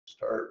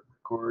Start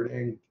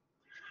recording.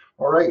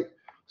 All right,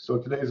 so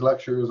today's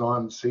lecture is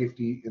on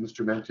safety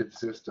instrumented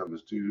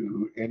systems.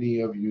 Do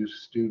any of you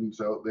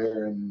students out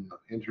there in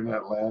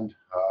internet land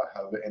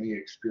have any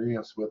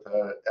experience with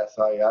a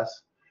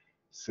SIS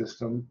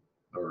system,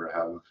 or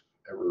have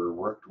ever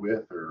worked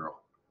with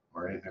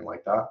or anything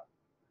like that?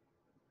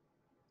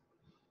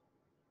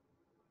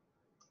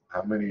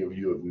 How many of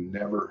you have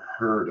never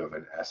heard of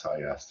an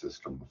SIS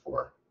system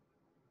before?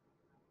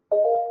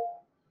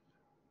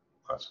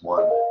 That's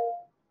 1,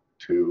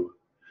 2,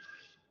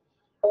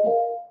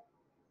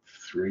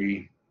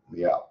 3.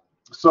 Yeah.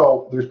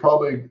 So there's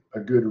probably a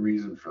good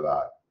reason for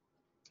that.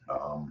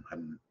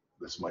 And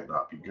this might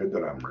not be good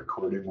that I'm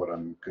recording what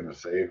I'm going to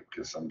say,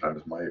 because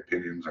sometimes my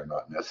opinions are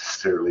not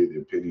necessarily the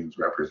opinions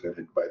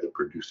represented by the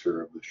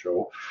producer of the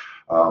show.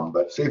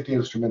 But safety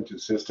instrumented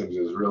systems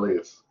is really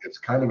it's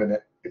kind of an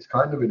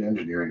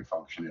engineering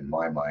function in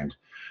my mind.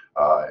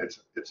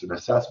 It's an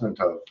assessment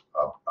of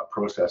a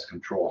process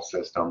control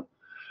system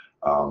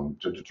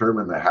to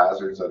determine the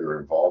hazards that are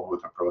involved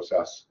with a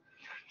process,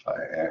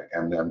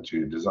 and then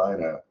to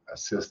design a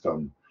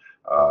system,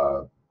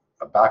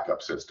 a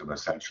backup system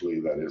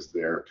essentially, that is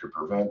there to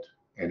prevent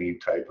any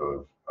type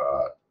of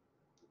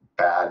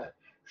bad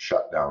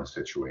shutdown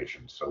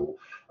situation. So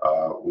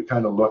we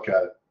kind of look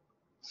at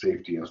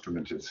safety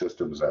instrumented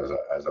systems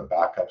as a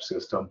backup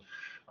system.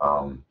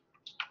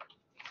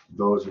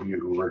 Those of you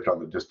who worked on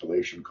the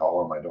distillation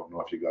column, I don't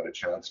know if you got a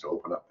chance to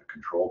open up the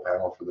control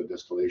panel for the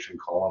distillation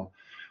column,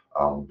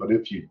 but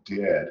if you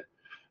did,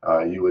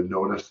 you would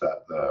notice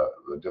that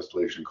the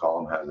distillation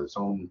column has its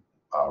own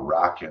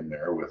rack in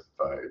there with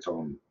its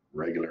own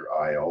regular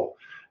I/O,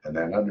 and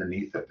then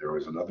underneath it there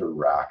was another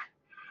rack,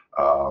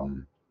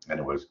 and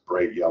it was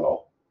bright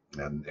yellow,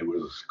 and it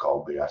was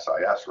called the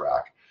SIS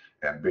rack.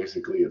 And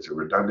basically it's a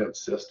redundant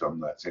system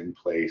that's in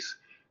place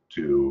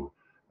to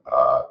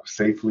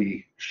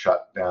safely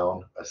shut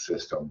down a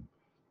system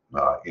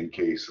in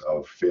case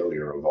of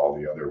failure of all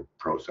the other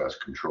process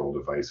control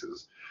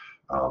devices.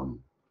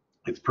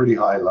 It's pretty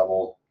high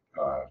level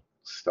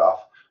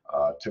stuff,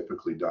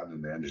 typically done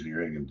in the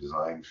engineering and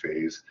design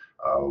phase.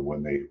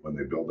 When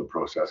they build a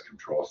process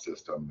control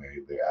system,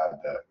 they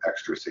add the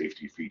extra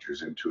safety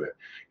features into it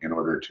in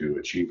order to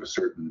achieve a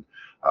certain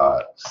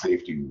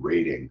safety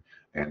rating.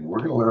 And we're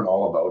going to learn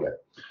all about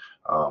it.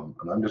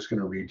 And I'm just going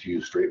to read to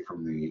you straight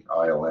from the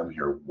ILM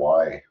here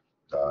why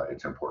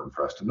it's important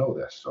for us to know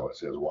this. So it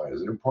says, why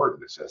is it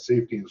important? It says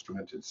safety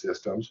instrumented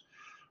systems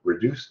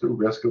reduce the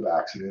risk of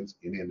accidents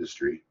in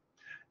industry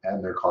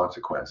and their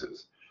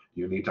consequences.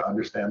 You need to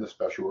understand the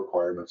special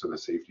requirements of a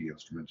safety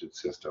instrumented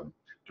system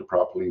to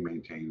properly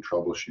maintain,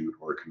 troubleshoot,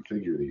 or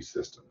configure these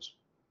systems.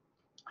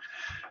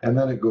 And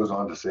then it goes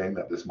on to saying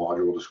that this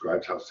module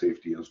describes how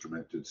safety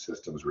instrumented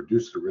systems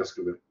reduce the risk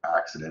of an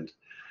accident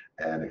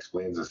and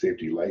explains the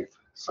safety life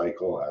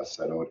cycle as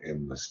set out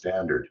in the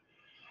standard.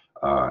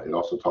 It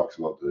also talks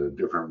about the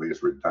different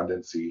ways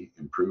redundancy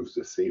improves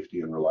the safety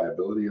and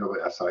reliability of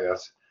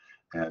SIS,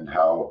 and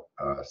how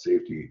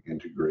safety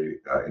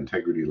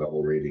integrity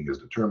level rating is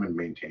determined,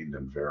 maintained,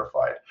 and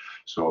verified.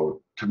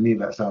 So to me,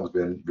 that sounds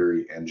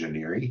very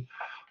engineering.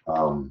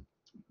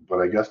 But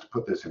I guess to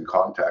put this in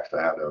context,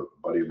 I had a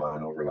buddy of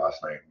mine over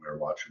last night, and we were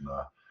watching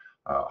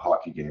a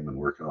hockey game and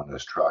working on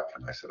his truck.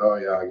 And I said, oh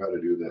yeah, I got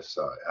to do this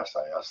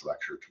SIS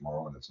lecture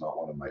tomorrow, and it's not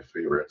one of my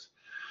favorites.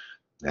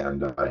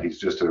 And he's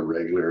just a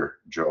regular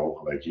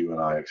Joe like you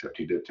and I, except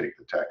he did take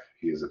the tech.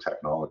 He is a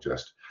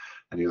technologist.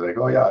 And he's like,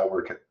 oh yeah,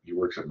 he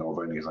works at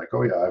Nova, and he's like,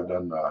 oh yeah, I've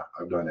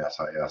done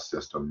SIS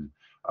system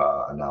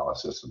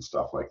analysis and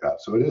stuff like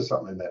that. So it is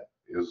something that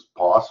is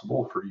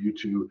possible for you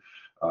to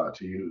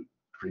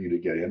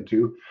get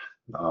into.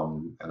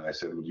 And I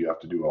said, well, you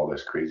have to do all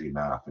this crazy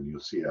math, and you'll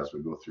see as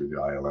we go through the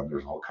ILM,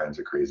 there's all kinds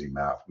of crazy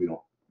math. We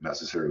don't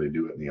necessarily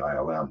do it in the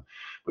ILM,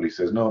 but he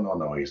says, no.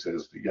 He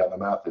says, yeah, the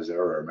math is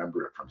there. I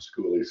remember it from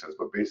school. He says,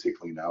 but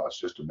basically now it's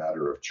just a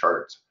matter of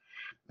charts.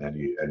 And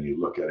you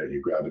look at it,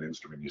 you grab an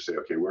instrument, you say,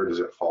 okay, where does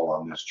it fall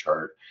on this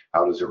chart?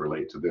 How does it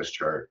relate to this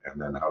chart? And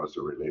then how does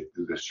it relate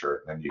to this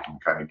chart? And then you can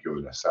kind of give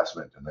an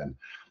assessment and then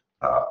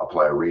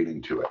apply a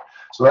rating to it.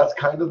 So that's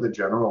kind of the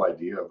general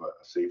idea of a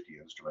safety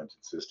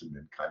instrumented system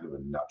in kind of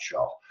a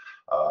nutshell.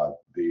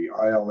 The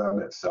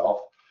ILM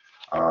itself,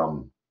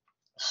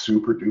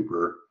 super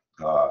duper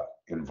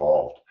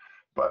involved,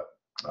 but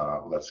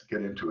let's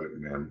get into it,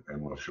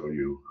 and we'll show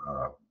you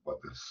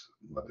what this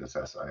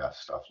SIS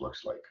stuff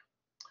looks like.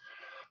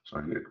 So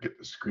I'm going to get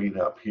the screen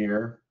up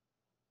here.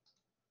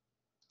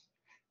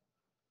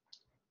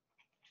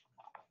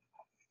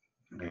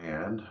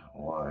 And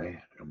why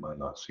am I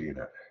not seeing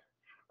it?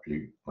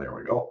 There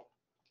we go.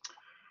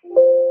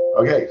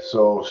 Okay,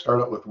 so start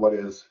out with what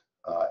is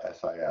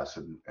SIS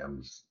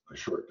and a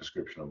short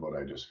description of what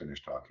I just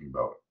finished talking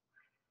about.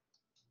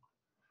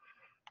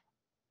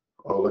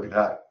 Oh, look at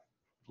that.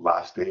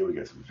 Last day, we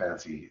get some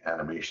fancy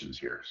animations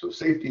here. So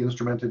safety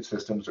instrumented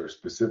systems are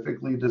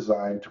specifically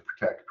designed to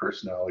protect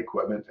personnel,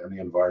 equipment, and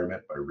the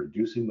environment by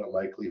reducing the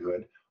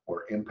likelihood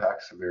or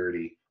impact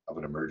severity of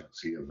an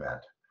emergency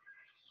event.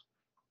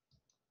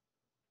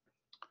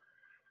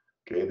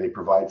 Okay, they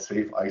provide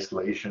safe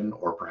isolation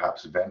or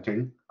perhaps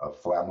venting of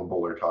flammable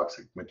or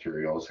toxic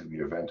materials in the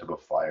event of a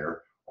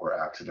fire or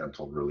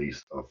accidental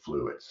release of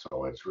fluids.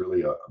 So it's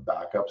really a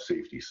backup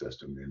safety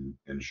system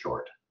in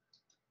short.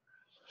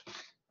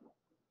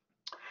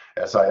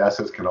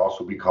 SISs can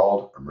also be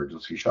called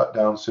emergency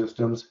shutdown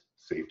systems,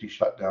 safety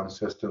shutdown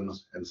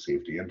systems, and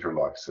safety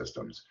interlock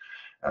systems.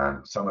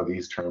 And some of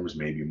these terms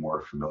may be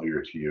more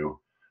familiar to you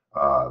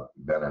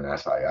than an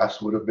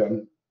SIS would have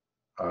been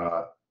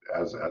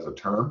as a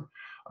term.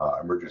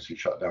 Emergency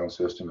shutdown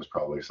system is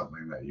probably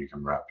something that you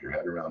can wrap your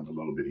head around a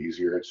little bit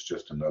easier. It's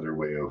just another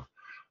way of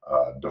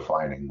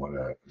defining what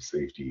a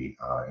safety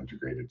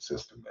integrated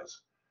system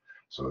is.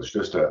 So it's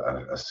just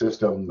a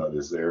system that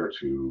is there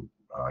to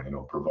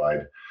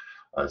provide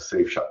a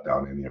safe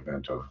shutdown in the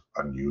event of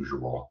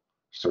unusual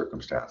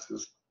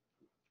circumstances.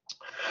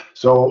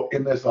 So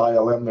in this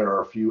ILM, there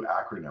are a few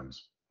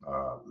acronyms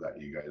that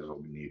you guys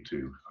will need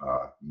to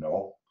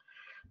know.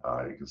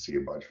 You can see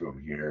a bunch of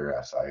them here,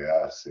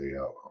 SIS,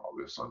 all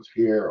this one's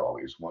here, all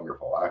these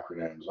wonderful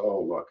acronyms.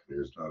 Oh, look,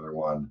 there's another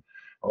one.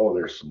 Oh,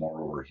 there's some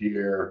more over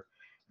here,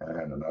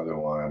 and another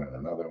one, and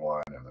another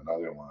one, and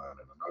another one,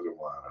 and another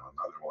one, and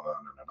another one,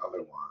 and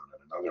another one,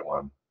 and another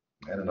one,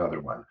 and another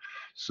one.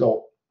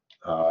 So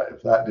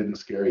if that didn't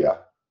scare you,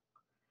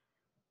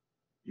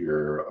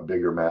 you're a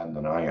bigger man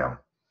than I am.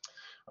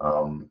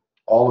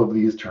 All of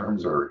these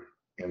terms are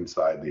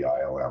inside the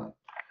ILM.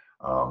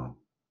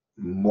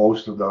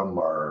 Most of them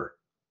are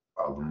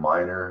of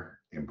minor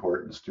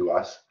importance to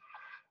us.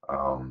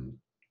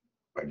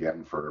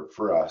 Again,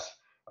 for us,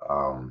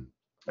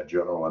 a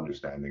general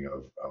understanding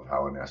of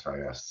how an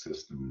SIS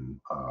system,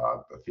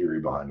 the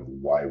theory behind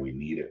why we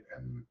need it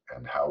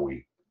and how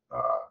we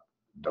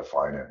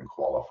define it and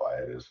qualify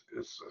it is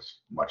as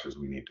much as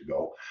we need to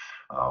go.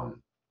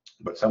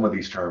 But some of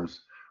these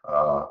terms,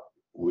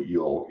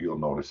 you'll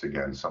notice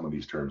again, some of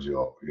these terms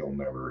you'll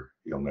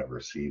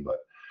never see, but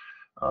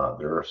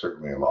there are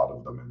certainly a lot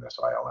of them in this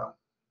ILM.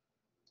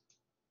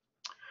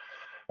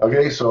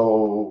 Okay,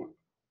 so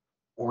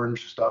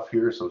orange stuff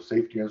here. So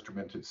safety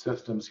instrumented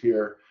systems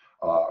here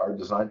are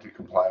designed to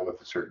comply with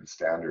a certain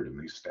standard, and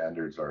these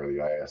standards are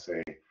the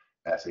ISA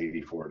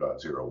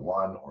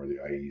S84.01 or the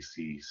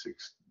IEC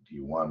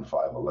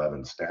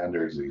 61511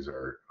 standards. These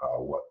are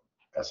what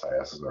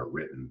SISs are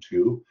written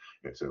to.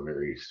 It's a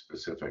very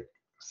specific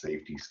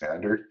safety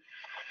standard.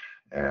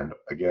 And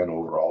again,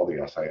 overall,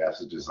 the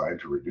SIS is designed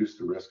to reduce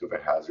the risk of a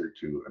hazard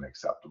to an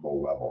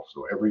acceptable level.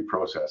 So every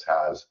process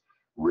has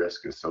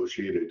risk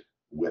associated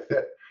with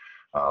it.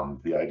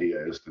 The idea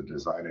is to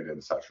design it in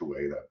such a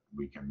way that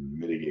we can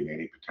mitigate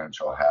any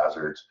potential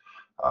hazards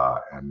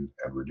and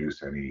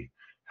reduce any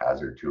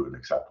hazard to an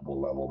acceptable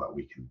level that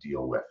we can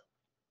deal with.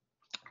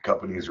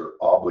 Companies are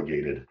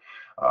obligated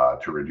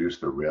to reduce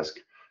the risk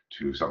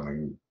to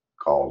something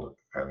called,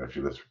 and if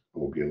this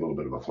will be a little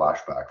bit of a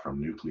flashback from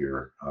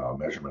nuclear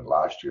measurement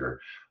last year,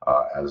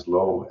 as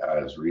low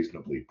as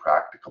reasonably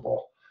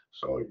practicable.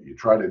 So you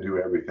try to do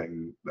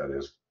everything that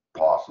is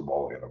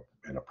possible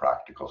in a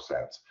practical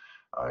sense.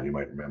 You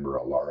might remember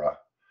ALARA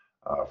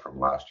from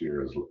last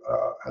year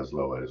as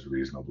low as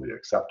reasonably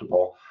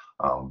acceptable,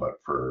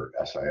 but for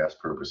SIS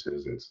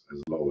purposes, it's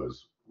as low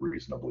as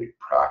reasonably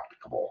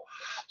practicable.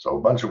 So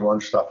a bunch of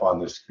orange stuff on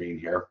this screen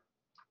here.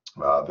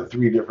 The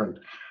three different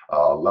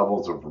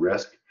levels of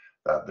risk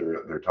that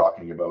they're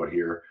talking about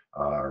here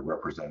are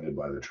represented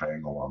by the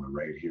triangle on the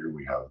right here.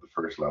 We have the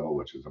first level,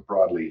 which is a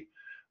broadly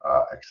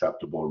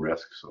acceptable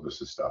risk. So this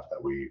is stuff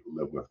that we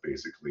live with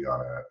basically on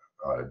a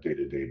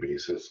day-to-day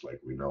basis. Like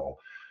we know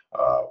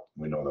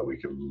that we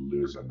could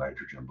lose a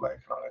nitrogen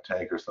blanket on a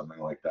tank or something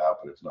like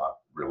that, but it's not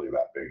really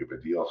that big of a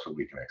deal, so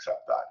we can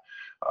accept that.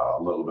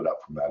 A little bit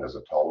up from that is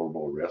a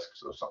tolerable risk,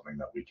 so something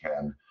that we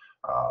can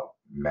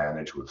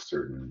manage with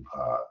certain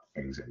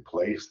things in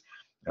place.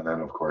 And then,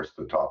 of course,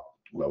 the top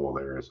level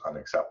there is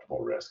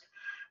unacceptable risk.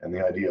 And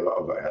the idea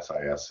of a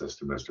SIS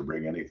system is to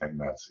bring anything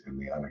that's in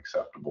the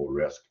unacceptable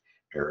risk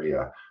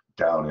area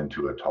down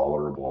into a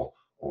tolerable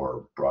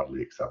or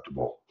broadly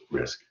acceptable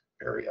risk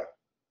area.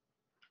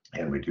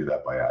 And we do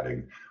that by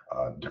adding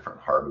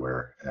different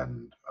hardware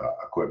and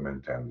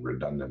equipment and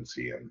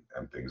redundancy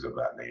and things of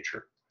that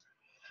nature.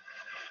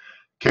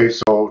 Okay,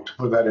 so to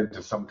put that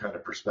into some kind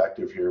of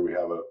perspective here, we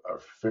have a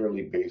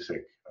fairly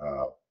basic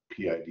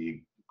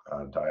PID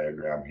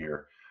diagram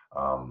here.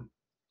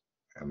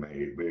 And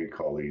they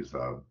call these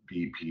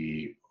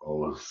BPOC,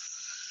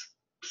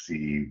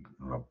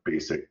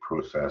 basic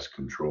process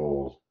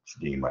control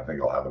scheme. I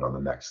think I'll have it on the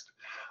next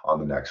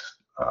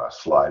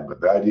slide. But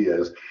the idea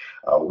is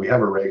we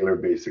have a regular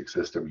basic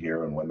system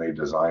here, and when they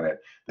design it,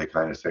 they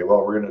kind of say,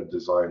 well, we're going to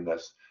design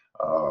this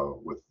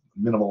with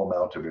minimal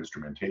amount of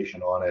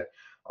instrumentation on it,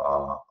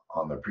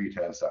 on the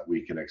pretense that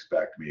we can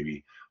expect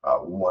maybe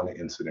one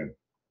incident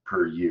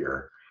per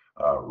year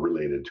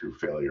related to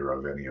failure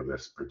of any of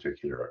this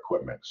particular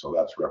equipment. So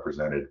that's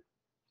represented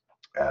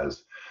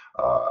as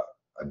a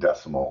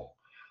decimal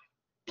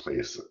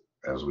place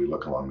as we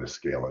look along this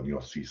scale, and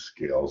you'll see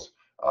scales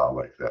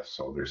like this.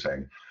 So they're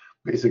saying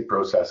basic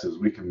processes,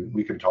 we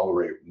can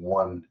tolerate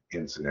one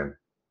incident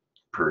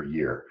per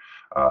year.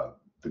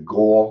 The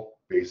goal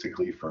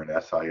basically for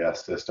an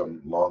SIS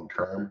system long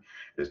term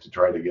is to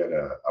try to get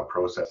a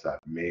process that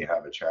may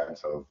have a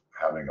chance of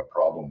having a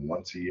problem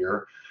once a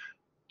year,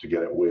 to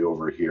get it way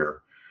over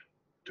here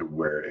to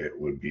where it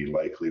would be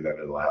likely that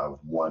it'll have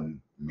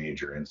one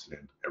major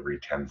incident every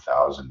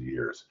 10,000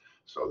 years.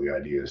 So the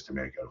idea is to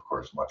make it, of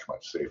course, much,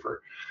 much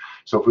safer.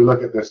 So if we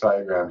look at this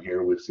diagram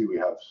here, we see we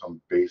have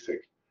some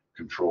basic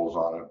controls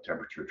on it: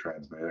 temperature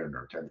transmitter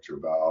or temperature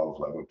valve,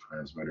 level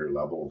transmitter,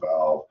 level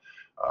valve,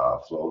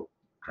 flow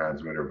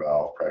transmitter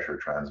valve, pressure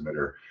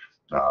transmitter,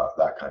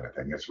 that kind of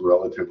thing. It's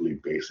relatively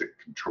basic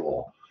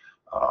control.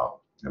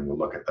 And we'll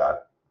look at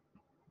that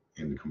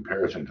in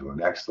comparison to the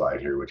next slide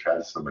here, which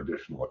has some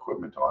additional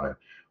equipment on it,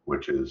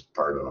 which is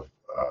part of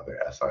the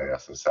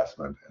SIS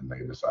assessment. And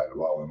they decided,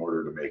 well, in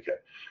order to make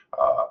it,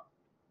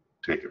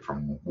 take it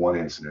from one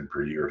incident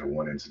per year to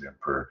one incident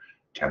per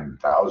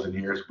 10,000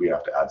 years, we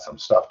have to add some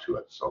stuff to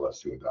it. So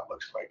let's see what that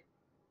looks like.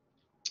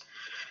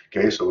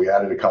 Okay, so we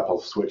added a couple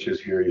of switches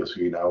here. You'll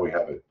see now we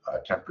have a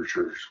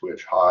temperature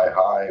switch, high,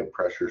 high, a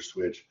pressure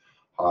switch,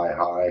 high,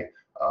 high,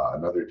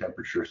 another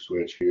temperature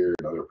switch here,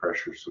 another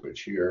pressure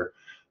switch here.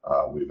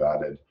 We've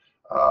added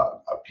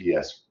a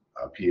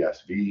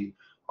PSV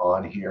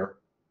on here.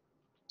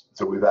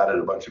 So we've added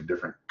a bunch of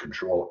different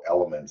control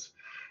elements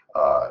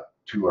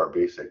to our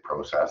basic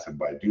process, and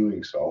by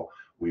doing so,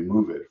 we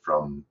move it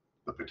from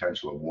the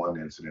potential of one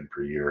incident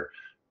per year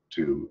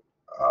to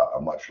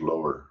a much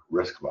lower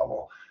risk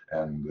level.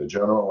 And the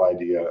general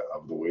idea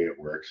of the way it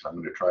works, I'm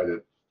going to try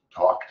to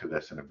talk to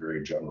this in a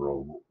very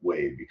general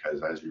way,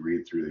 because as you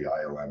read through the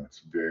ILM,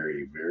 it's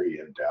very, very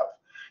in-depth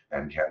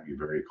and can be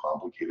very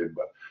complicated.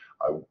 But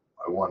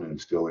I want to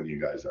instill in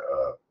you guys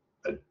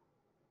a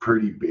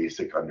pretty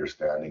basic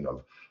understanding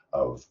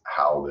of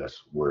how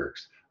this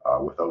works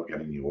without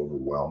getting you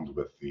overwhelmed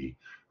with the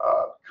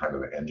kind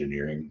of the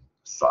engineering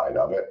side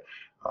of it.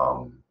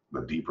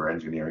 The deeper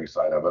engineering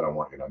side of it, I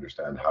want you to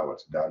understand how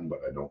it's done, but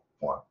I don't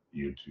want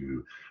you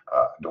to,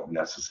 don't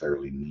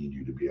necessarily need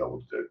you to be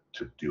able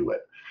to do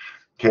it.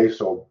 Okay,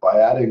 so by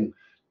adding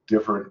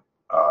different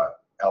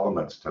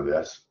elements to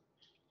this,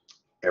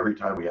 every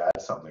time we add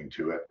something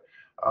to it,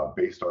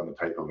 based on the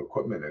type of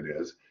equipment it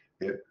is,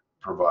 it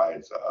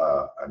provides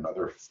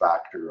another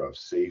factor of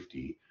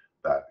safety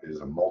that is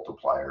a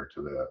multiplier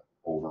to the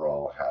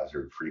overall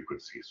hazard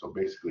frequency. So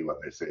basically what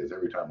they say is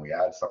every time we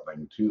add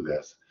something to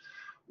this,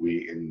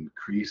 we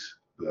increase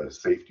the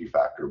safety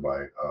factor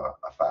by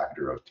a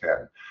factor of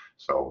 10.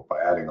 So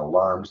by adding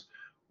alarms,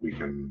 we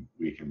can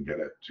get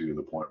it to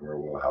the point where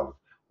we'll have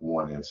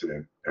one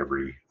incident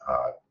every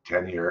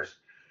 10 years.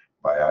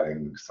 By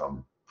adding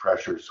some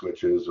pressure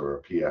switches or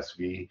a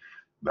PSV,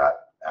 that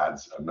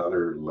adds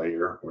another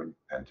layer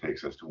and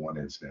takes us to one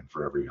incident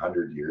for every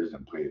 100 years.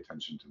 And pay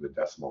attention to the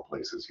decimal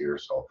places here.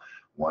 So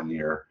 1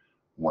 year,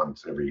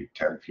 once every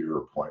 10th year,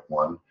 or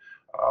 0.1.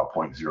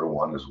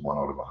 0.01 is 1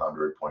 out of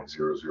 100,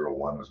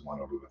 0.001 is 1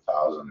 out of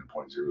 1,000, and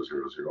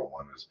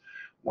 0.0001 is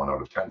 1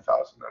 out of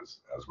 10,000,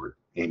 as we're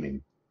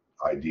aiming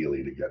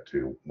ideally to get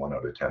to 1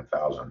 out of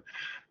 10,000.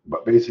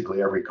 But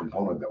basically every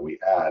component that we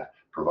add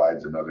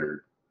provides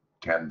another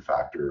 10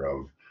 factor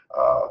of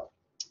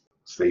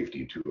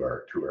safety to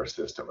our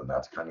system, and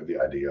that's kind of the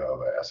idea of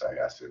a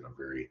SIS in a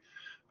very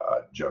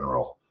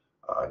general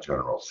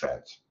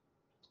sense.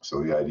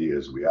 So the idea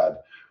is we add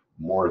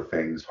more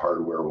things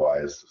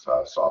hardware-wise,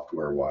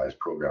 software-wise,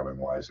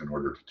 programming-wise, in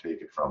order to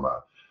take it from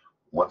a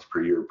once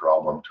per year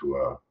problem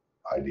to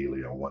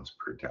ideally a once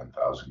per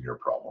 10,000 year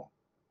problem.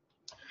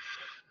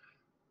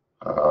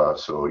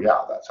 So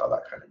yeah, that's how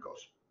that kind of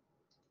goes.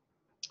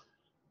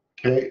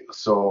 Okay,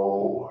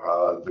 so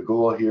the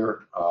goal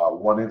here,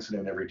 one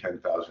incident every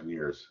 10,000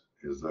 years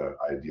is the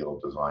ideal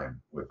design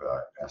with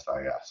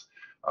SIS.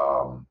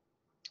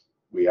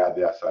 We add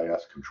the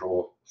SIS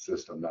control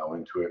system now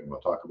into it, and we'll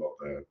talk about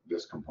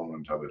this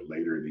component of it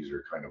later. These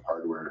are kind of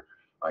hardware.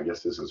 I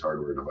guess this is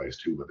hardware device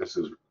too, but this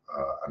is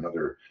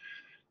another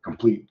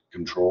complete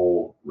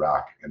control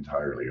rack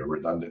entirely, a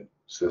redundant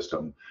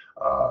system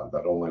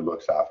that only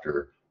looks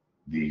after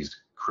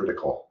these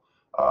critical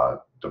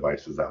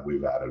devices that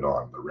we've added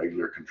on. The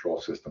regular control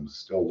system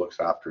still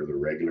looks after the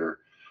regular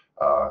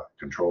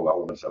control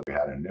elements that we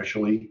had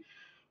initially.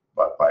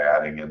 But by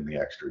adding in the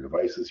extra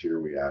devices here,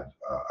 we add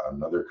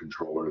another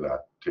controller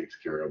that takes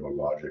care of the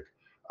logic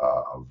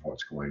of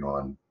what's going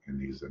on in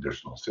these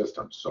additional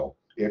systems. So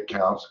it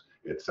counts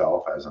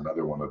itself as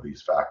another one of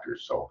these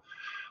factors. So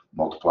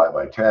multiply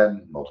by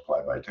 10,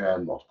 multiply by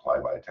 10, multiply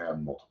by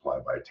 10, multiply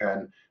by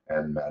 10,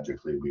 and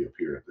magically we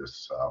appear at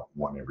this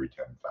 1 every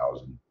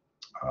 10,000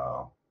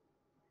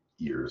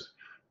 years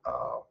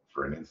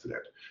for an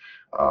incident.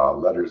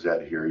 Letter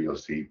Z here, you'll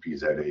see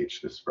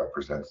PZH. This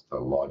represents the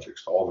logic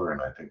solver,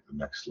 and I think the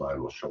next slide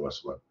will show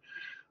us what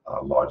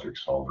logic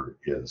solver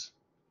is.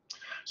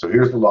 So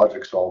here's the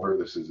logic solver.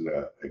 This is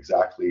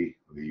exactly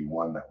the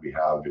one that we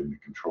have in the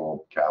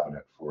control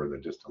cabinet for the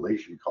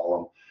distillation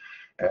column,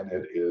 and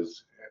it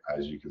is,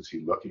 as you can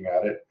see looking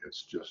at it,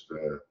 it's just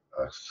a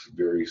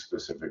very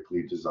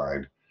specifically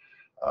designed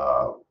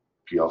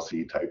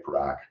PLC type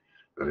rack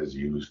that is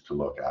used to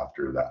look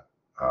after that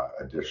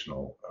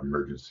additional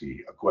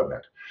emergency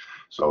equipment.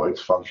 So its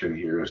function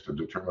here is to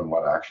determine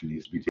what action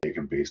needs to be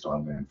taken based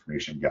on the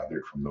information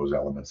gathered from those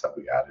elements that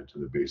we added to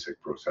the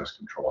basic process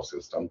control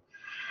system.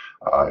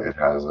 It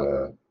has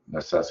a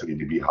necessity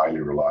to be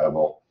highly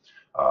reliable,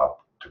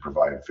 to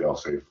provide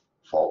fail-safe,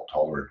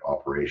 fault-tolerant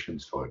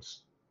operations. So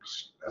it's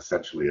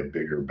essentially a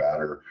bigger,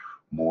 badder,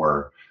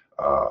 more,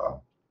 I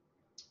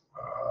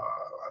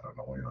don't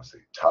know what you want to say,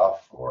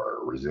 tough or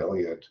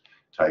resilient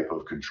type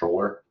of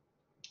controller.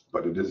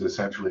 But it is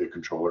essentially a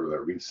controller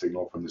that reads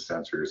signal from the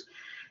sensors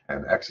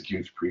and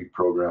executes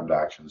pre-programmed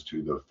actions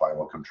to the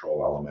final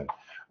control element,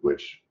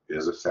 which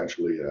is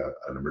essentially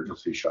an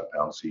emergency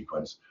shutdown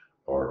sequence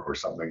or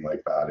something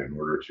like that, in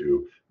order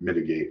to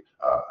mitigate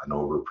an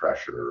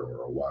overpressure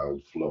or a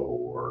wild flow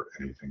or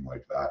anything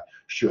like that,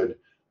 should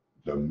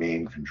the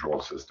main control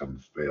system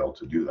fail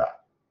to do that.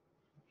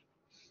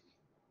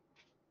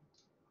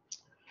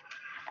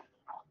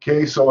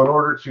 Okay, so in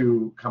order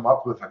to come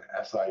up with an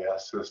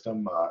SIS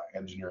system,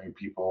 engineering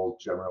people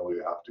generally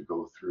have to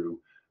go through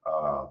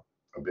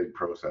a big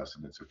process,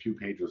 and it's a few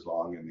pages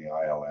long in the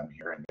ILM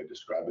here, and they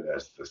describe it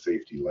as the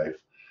safety life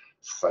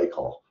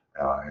cycle.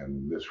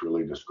 And this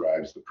really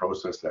describes the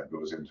process that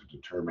goes into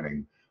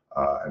determining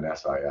an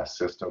SIS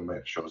system.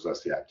 It shows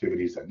us the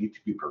activities that need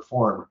to be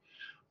performed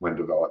when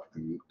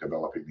developing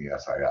the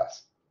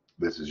SIS.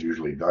 This is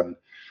usually done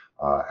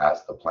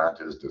as the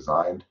plant is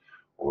designed,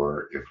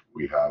 or if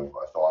we have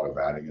a thought of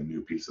adding a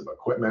new piece of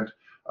equipment,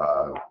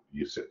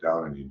 you sit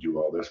down and you do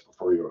all this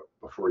before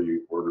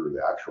you order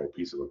the actual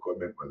piece of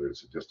equipment, whether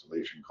it's a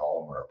distillation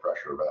column or a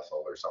pressure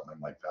vessel or something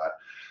like that,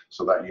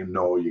 so that you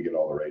know you get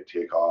all the right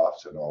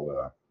takeoffs and all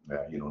the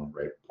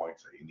right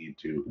points that you need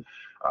to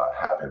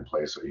have in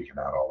place, so you can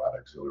add all that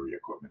auxiliary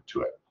equipment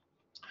to it.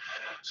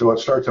 So it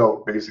starts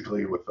out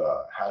basically with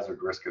a hazard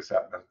risk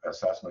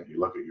assessment. You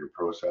look at your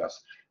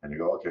process and you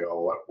go, okay,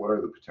 well, what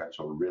are the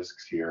potential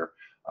risks here?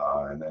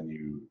 And then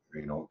you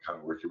kind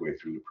of work your way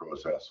through the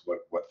process.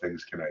 What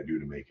things can I do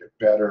to make it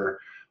better?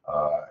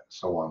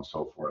 So on and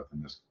so forth.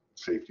 And this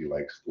safety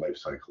life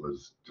cycle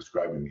is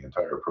describing the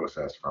entire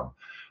process from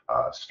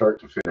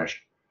start to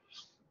finish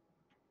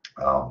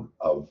of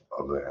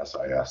the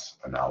SIS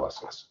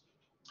analysis.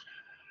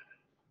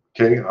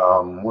 Okay,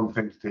 one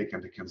thing to take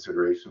into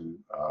consideration,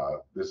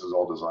 this is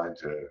all designed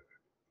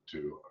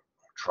to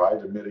try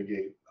to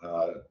mitigate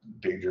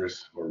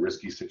dangerous or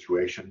risky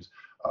situations.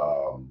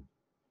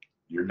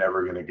 You're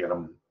never going to get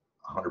them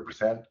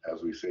 100%,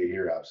 as we say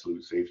here.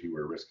 Absolute safety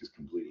where risk is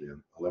completely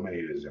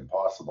eliminated is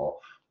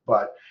impossible.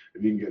 But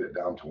if you can get it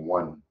down to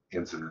one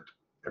incident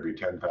every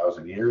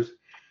 10,000 years,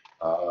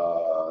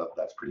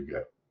 that's pretty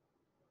good.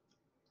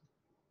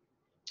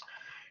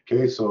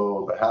 Okay,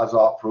 so the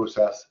HAZOP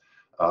process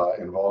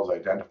involves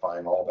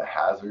identifying all the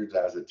hazards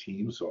as a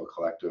team, so a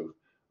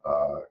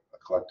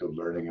collective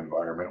learning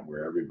environment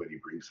where everybody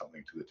brings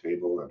something to the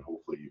table, and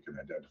hopefully you can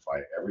identify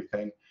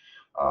everything.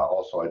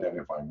 Also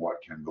identifying what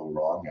can go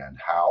wrong and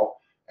how,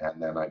 and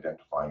then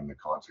identifying the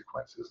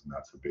consequences. And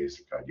that's the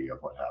basic idea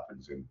of what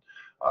happens in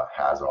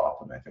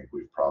HAZOP, and I think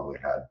we've probably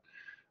had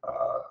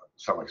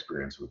some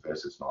experience with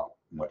this. It's not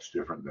much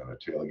different than a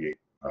tailgate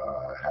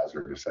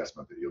hazard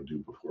assessment that you'll do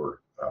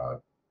before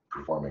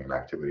performing an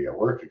activity at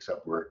work,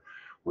 except we're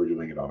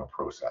doing it on a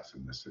process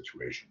in this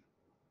situation.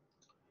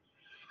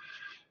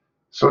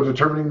 So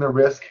determining the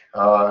risk,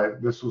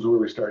 this was where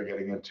we started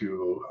getting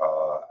into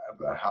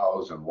the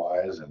hows and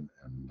whys and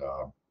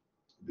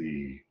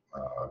the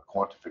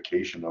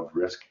quantification of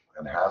risk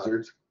and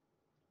hazards.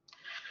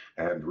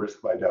 And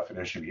risk by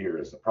definition here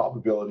is the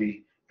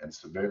probability and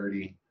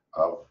severity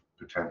of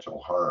potential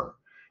harm.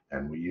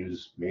 And we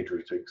use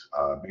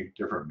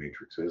different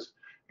matrices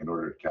in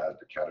order to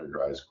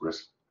categorize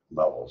risk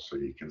levels. So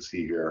you can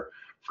see here,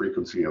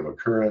 frequency of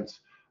occurrence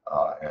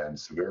and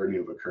severity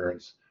of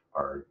occurrence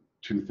are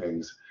two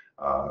things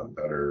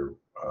that are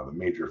the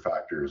major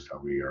factors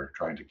that we are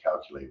trying to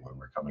calculate when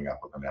we're coming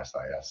up with an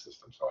SIS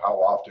system. So how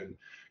often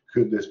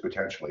could this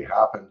potentially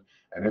happen?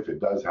 And if it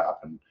does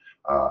happen,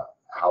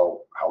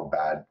 how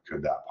bad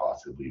could that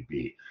possibly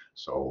be?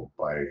 So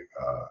by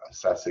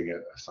assessing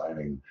it,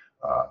 assigning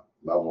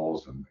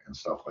levels and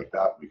stuff like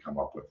that, we come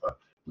up with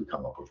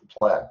a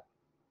plan.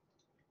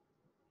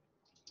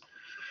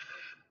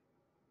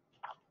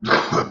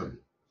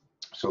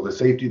 So the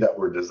safety that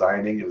we're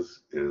designing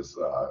is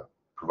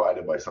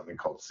provided by something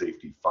called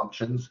safety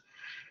functions,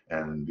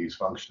 and these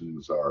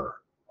functions are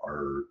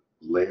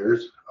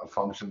layers of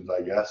functions,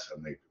 I guess,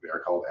 and they are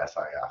called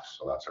SIFs.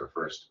 So that's our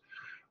first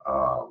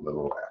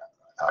little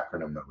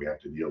acronym that we have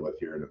to deal with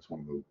here, and it's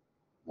one of the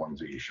ones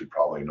that you should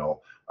probably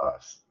know,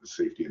 the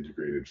safety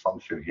integrated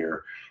function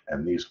here.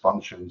 And these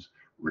functions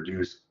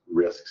reduce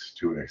risks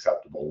to an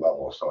acceptable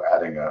level. So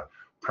adding a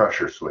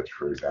pressure switch,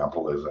 for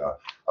example, is a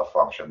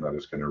function that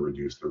is going to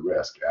reduce the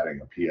risk.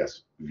 Adding a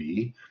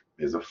PSV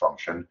is a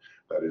function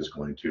that is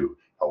going to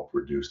help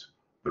reduce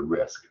the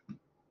risk.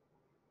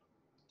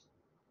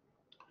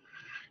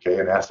 Okay,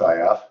 an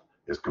SIF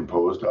is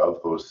composed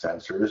of those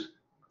sensors,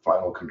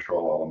 final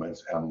control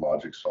elements, and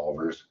logic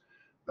solvers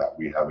that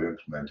we have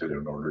implemented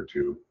in order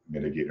to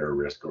mitigate our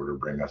risk or to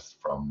bring us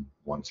from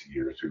once a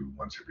year to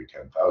once every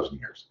 10,000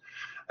 years.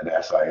 An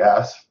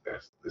SIS,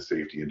 the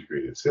Safety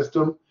Integrated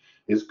System,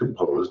 is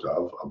composed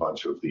of a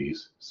bunch of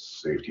these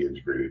safety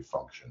integrated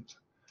functions.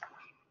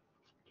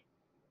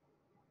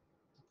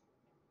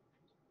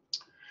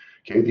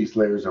 Okay, these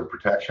layers of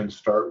protection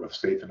start with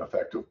safe and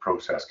effective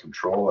process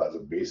control as a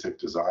basic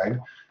design.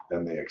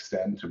 Then they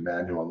extend to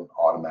manual and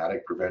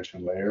automatic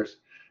prevention layers.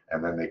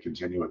 And then they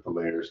continue with the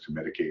layers to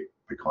mitigate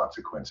the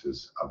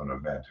consequences of an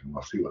event. And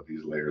we'll see what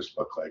these layers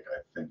look like. I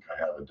think I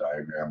have a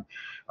diagram.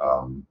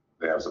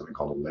 They have something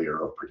called a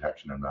layer of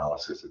protection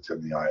analysis. It's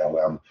in the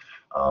ILM.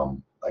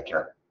 I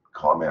can't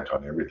comment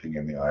on everything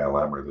in the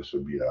ILM, or this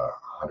would be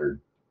 100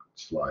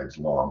 slides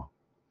long.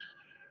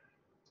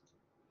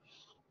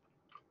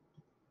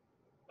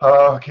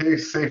 Okay,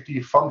 safety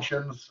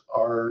functions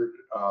are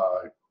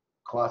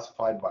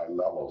classified by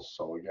levels.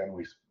 So again,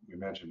 we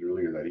mentioned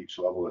earlier that each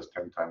level is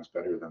 10 times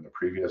better than the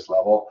previous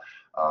level,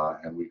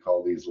 and we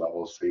call these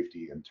levels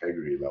safety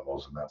integrity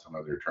levels, and that's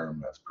another term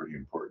that's pretty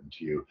important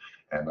to you.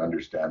 And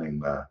understanding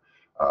the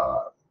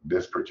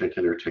this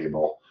particular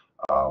table,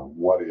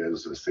 what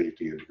is a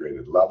safety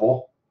integrated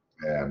level,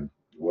 and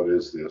what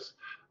is this?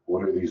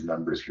 What are these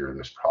numbers here?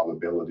 This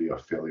probability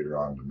of failure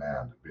on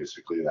demand.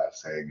 Basically,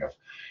 that's saying if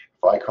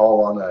I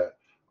call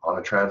on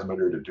a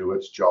transmitter to do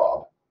its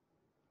job,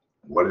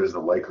 what is the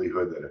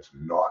likelihood that it's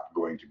not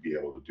going to be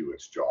able to do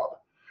its job,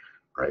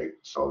 right?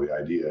 So the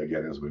idea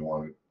again is we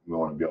want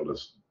to be able to,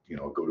 you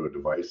know, go to a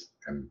device,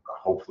 and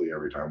hopefully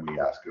every time we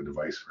ask a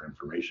device for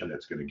information,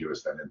 it's going to give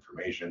us that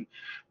information.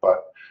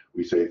 But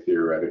we say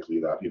theoretically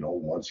that, you know,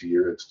 once a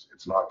year it's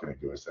not going to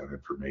give us that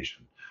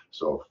information.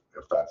 So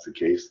if that's the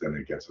case, then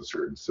it gets a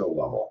certain SIL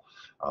level.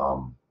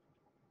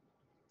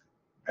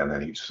 And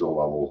then each SIL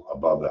level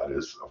above that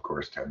is, of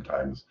course, 10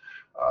 times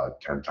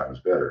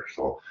better.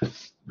 So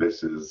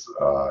this is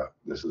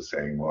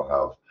saying we'll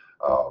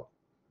have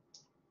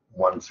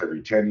once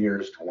every 10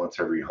 years to once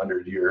every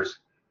 100 years,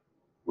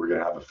 we're going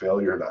to have a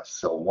failure. That's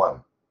SIL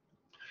 1.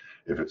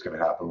 If it's going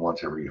to happen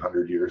once every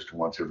 100 years to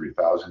once every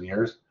 1,000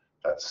 years,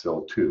 that's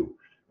SIL 2.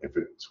 If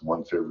it's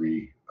once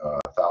every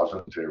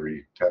 1,000 to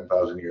every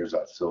 10,000 years,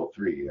 that's SIL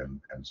 3,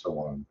 and so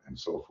on and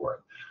so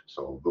forth.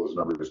 So those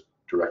numbers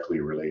directly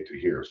relate to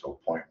here. So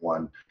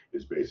 0.1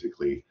 is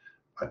basically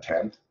a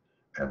tenth,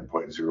 and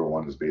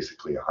 0.01 is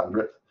basically a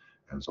hundredth,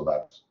 and so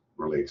that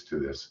relates to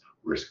this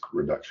risk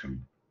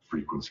reduction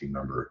frequency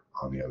number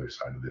on the other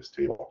side of this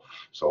table.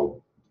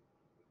 So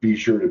be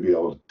sure to be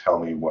able to tell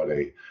me what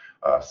a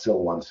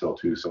SIL 1, SIL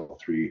 2, SIL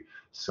 3,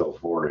 SIL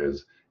 4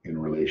 is in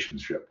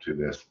relationship to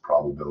this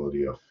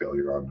probability of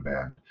failure on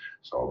demand.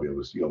 So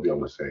you'll be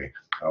able to say,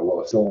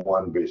 well, a SIL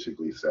 1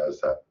 basically says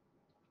that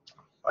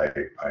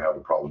I have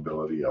a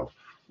probability of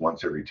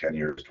once every 10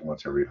 years to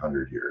once every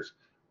 100 years,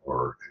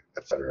 or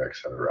et cetera, et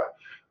cetera.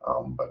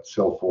 But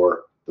SIL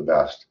 4, the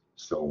best,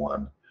 SIL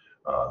 1,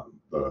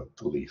 the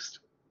least.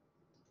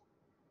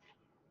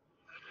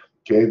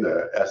 Okay,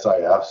 the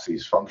SIF,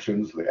 these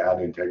functions, they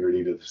add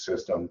integrity to the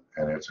system,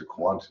 and it's a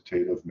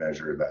quantitative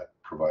measure that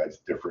provides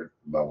different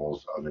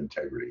levels of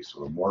integrity.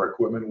 So the more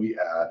equipment we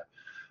add,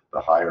 the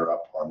higher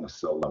up on the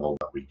SIL level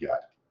that we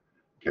get.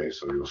 Okay,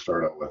 so you'll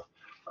start out with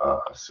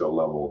a SIL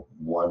level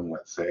 1,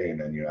 let's say, and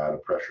then you add a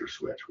pressure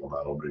switch. Well,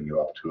 that'll bring you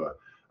up to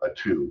a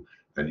 2.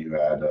 Then you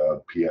add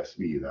a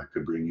PSV, that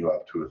could bring you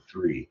up to a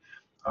 3,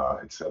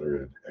 et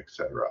cetera, et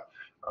cetera.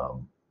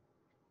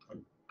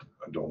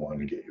 I don't want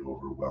to get you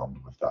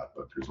overwhelmed with that,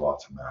 but there's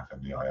lots of math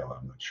in the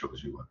ILM that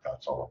shows you what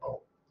that's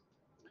all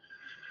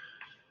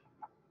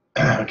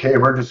about. Okay,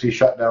 emergency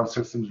shutdown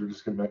systems, we're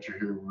just going to mention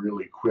here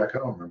really quick. I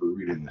don't remember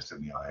reading this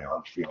in the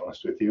ION, to be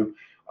honest with you.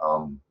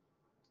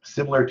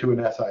 Similar to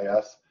an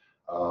SIS,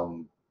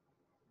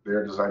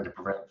 they're designed to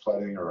prevent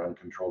flooding or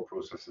uncontrolled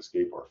process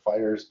escape or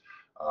fires.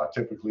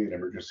 Typically, an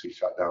emergency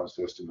shutdown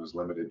system is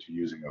limited to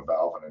using a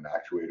valve and an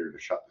actuator to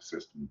shut the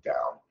system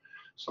down.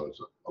 So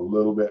it's a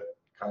little bit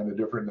kind of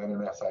different than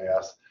an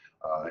SIS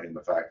in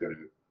the fact that it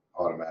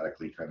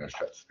automatically kind of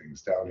shuts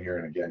things down here.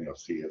 And again, you'll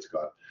see it's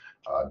got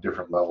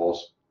different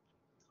levels,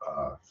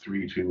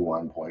 3, 2,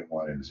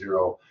 1.1, and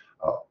 0,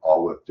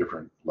 all with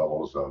different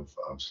levels of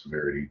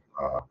severity,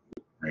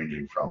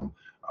 ranging from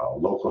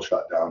local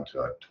shutdown to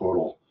a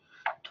total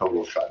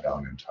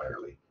shutdown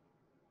entirely.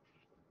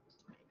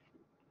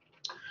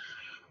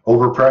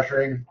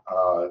 Overpressuring,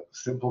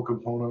 simple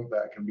component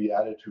that can be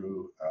added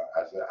to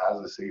as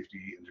a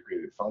safety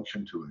integrated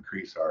function to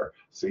increase our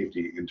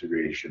safety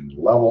integration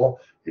level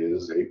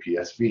is a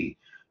PSV.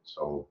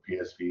 So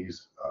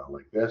PSVs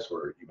like this,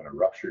 or even a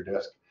rupture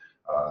disc,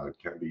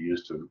 can be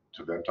used to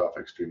vent off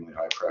extremely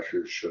high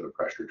pressures should a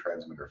pressure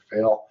transmitter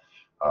fail.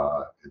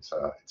 It's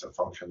a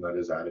function that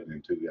is added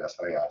into the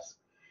SIS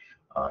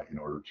in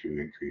order to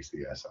increase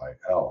the SIL.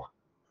 Are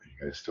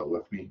you guys still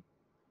with me?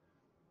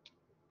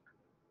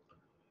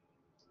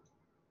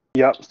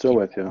 Yeah, still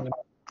with you.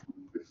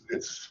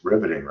 It's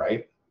riveting,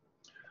 right?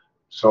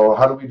 So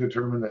how do we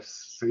determine the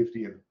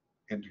safety and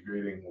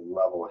integrating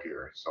level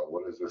here? So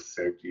what is this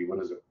safety? What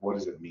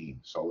does it mean?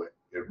 So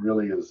it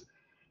really is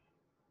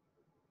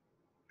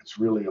it's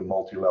really a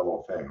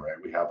multi-level thing,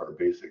 right? We have our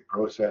basic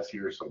process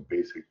here, so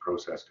basic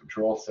process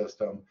control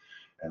system,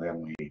 and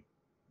then we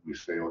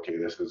say, okay,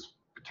 this is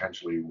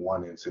potentially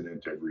one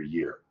incident every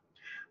year.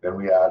 Then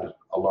we add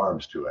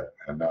alarms to it,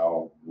 and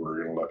now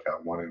we're going to look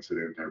at one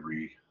incident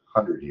every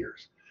 100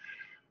 years,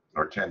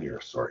 or 10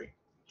 years, sorry.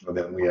 And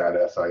then we add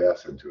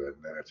SIS into it,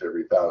 and then it's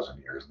every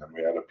 1,000 years, and then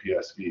we add a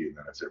PSV, and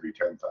then it's every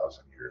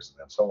 10,000 years, and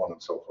then so on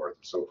and so forth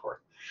and so forth.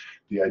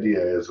 The idea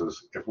is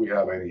if we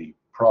have any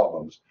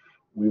problems,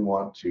 we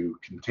want to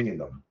contain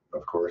them,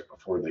 of course,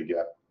 before they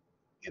get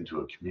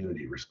into a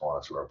community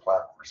response or a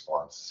plant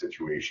response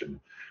situation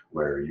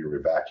where you're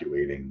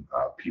evacuating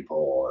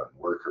people and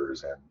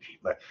workers, and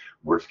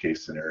worst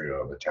case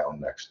scenario of a town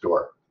next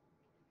door.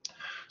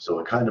 So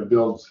it kind of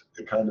builds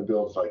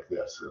like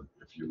this,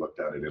 if you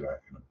looked at it in a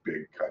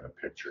big kind of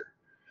picture.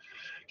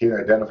 Okay,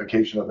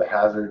 identification of the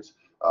hazards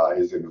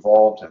is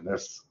involved, and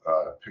this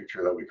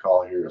picture that we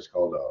call here is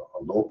called a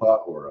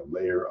LOPA, or a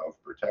layer of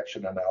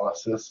protection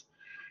analysis,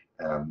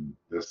 and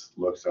this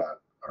looks at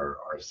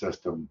our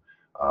system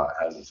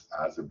as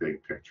a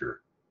big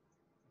picture.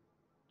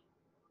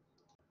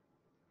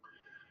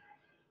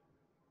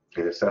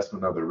 Okay,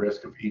 assessment of the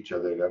risk of each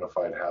of the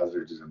identified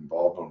hazards is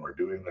involved when we're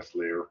doing this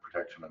layer of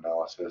protection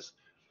analysis,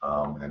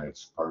 and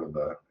it's part of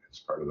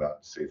that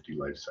safety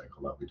life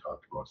cycle that we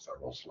talked about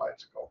several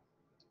slides ago.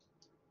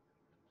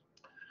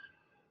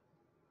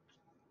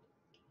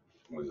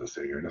 What does it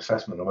say here? An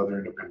assessment of other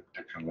independent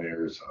protection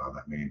layers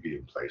that may be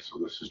in place. So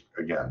this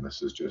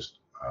is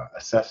just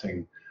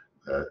assessing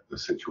the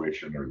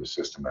situation or the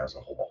system as a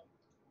whole.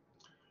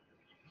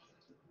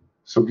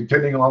 So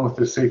continuing on with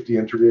the safety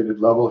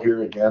integrated level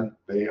here, again,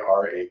 they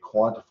are a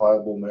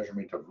quantifiable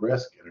measurement of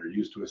risk and are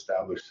used to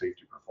establish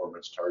safety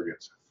performance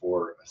targets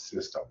for a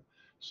system.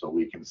 So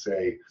we can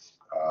say,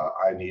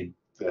 I need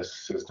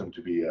this system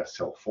to be a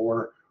SIL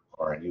 4,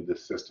 or I need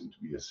this system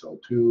to be a SIL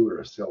 2 or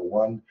a SIL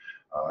 1.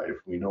 If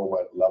we know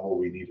what level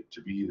we need it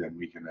to be, then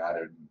we can add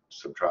and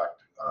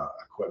subtract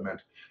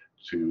equipment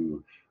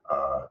to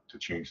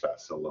change that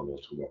SIL level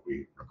to what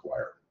we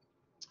require.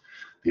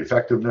 The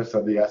effectiveness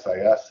of the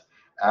SIS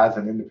as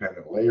an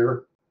independent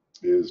layer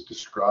is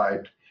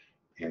described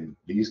in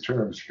these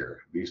terms here.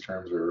 These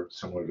terms are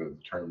similar to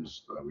the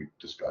terms that we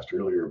discussed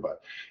earlier,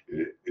 but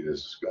it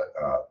is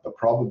the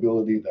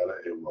probability that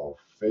it will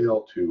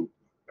fail to,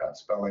 bad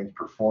spelling,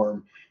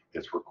 perform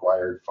its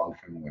required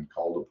function when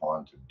called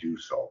upon to do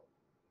so.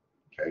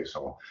 Okay,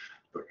 so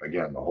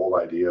again, the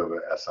whole idea of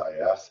a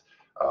SIS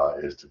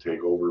is to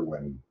take over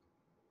when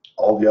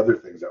all the other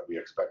things that we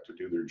expect to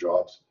do their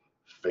jobs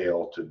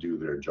fail to do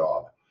their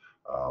job.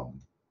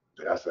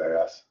 The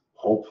SIS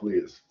hopefully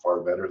is far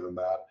better than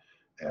that,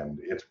 and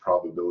its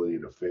probability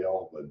to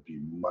fail would be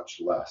much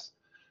less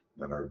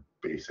than our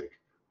basic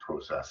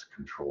process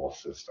control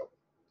system.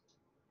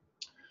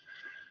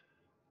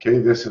 Okay,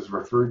 this is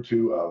referred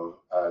to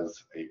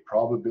as a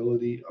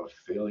probability of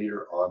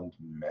failure on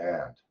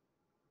demand,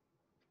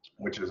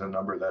 which is a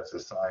number that's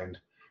assigned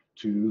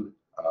to,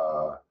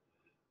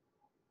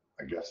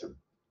 I guess, a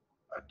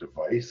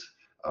device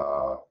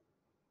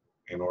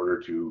in order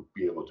to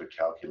be able to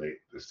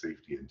calculate the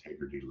safety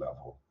integrity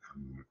level.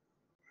 And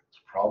it's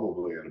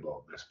probably at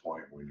about this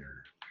point when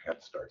your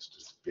head starts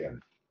to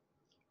spin.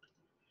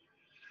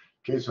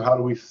 Okay, so how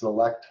do we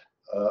select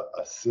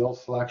a SIL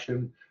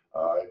selection?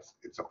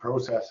 It's a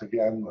process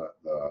again.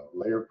 The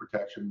layer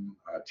protection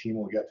team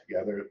will get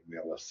together and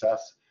they'll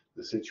assess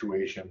the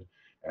situation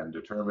and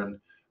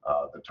determine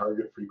the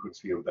target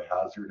frequency of the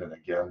hazard. And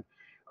again,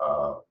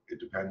 it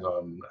depends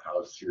on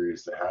how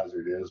serious the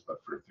hazard is,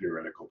 but for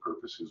theoretical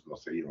purposes, we'll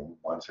say,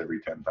 once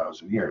every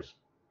 10,000 years.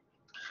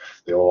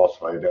 They will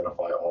also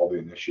identify all the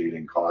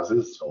initiating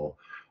causes. So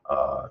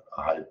a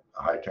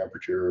high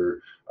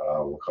temperature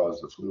will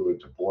cause the fluid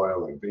to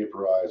boil and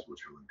vaporize,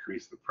 which will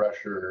increase the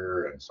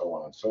pressure, and so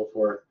on and so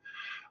forth.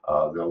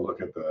 They'll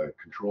look at the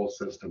control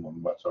system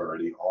and what's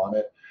already on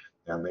it,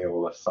 and they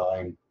will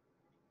assign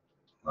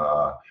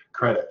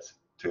credits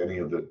to any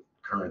of the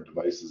current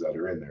devices that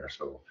are in there.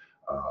 So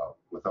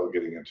without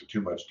getting into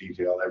too much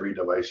detail, every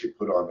device you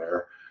put on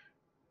there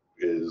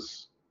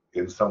is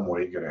in some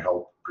way going to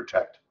help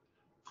protect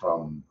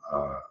from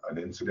an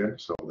incident.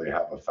 So they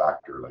have a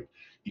factor, like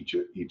each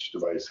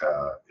device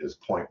is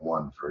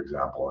 0.1, for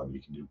example, and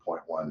you can do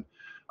 0.1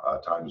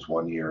 times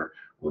 1 year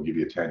will give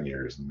you 10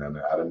 years, and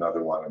then add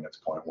another one, and it's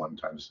 0.1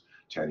 times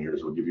 10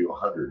 years will give you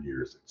 100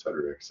 years, et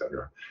cetera, et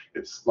cetera.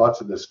 It's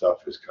lots of this stuff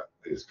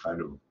is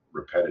kind of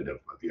repetitive,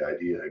 but the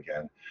idea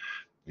again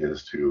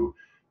is to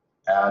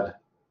add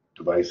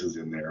devices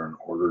in there in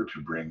order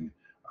to bring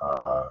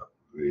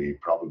the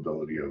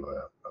probability of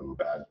a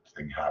bad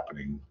thing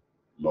happening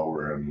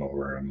lower and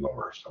lower and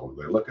lower. So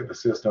they look at the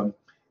system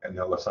and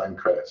they'll assign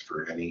credits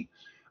for any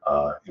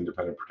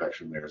independent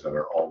protection layers that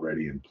are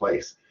already in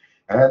place.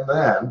 And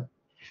then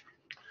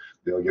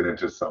they'll get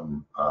into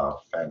some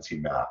fancy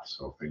math.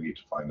 So if they need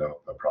to find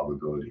out the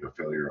probability of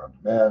failure on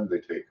demand, they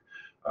take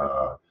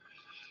the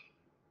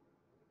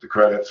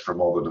credits from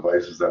all the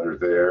devices that are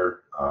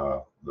there,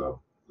 the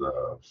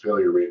the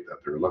failure rate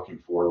that they're looking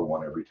for,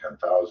 1 every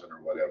 10,000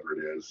 or whatever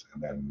it is,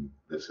 and then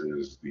this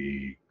is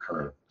the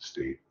current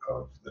state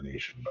of the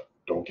nation. But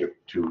don't get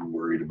too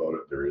worried about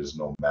it. There is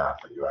no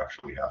math that you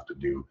actually have to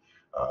do.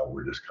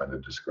 We're just kind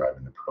of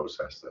describing the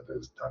process that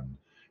is done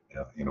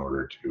in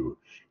order to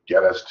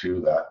get us to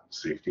that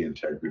safety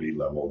integrity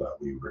level that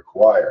we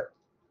require.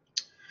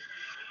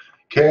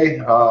 Okay,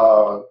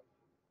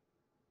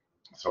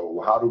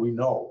 so how do we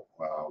know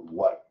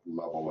what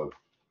level of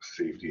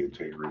safety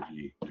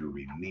integrity do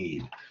we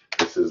need?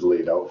 This is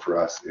laid out for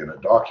us in a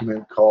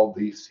document called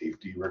the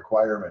Safety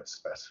Requirements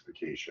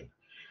Specification.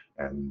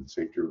 And the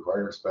Safety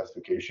Requirements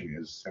Specification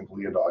is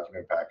simply a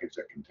document package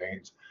that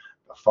contains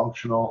the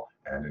functional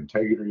and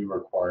integrity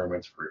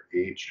requirements for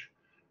each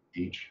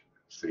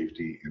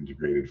safety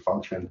integrated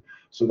function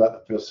so that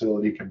the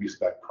facility can be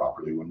spec'd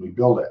properly when we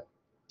build it.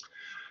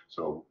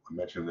 So I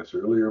mentioned this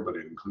earlier, but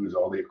it includes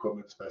all the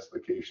equipment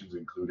specifications,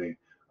 including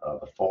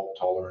the fault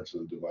tolerance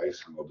of the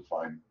device, and we'll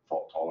define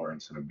fault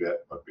tolerance in a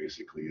bit, but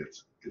basically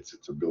it's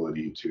its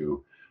ability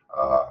to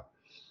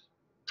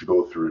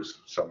go through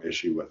some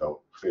issue without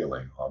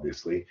failing,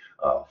 obviously.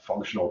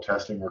 Functional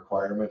testing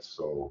requirements,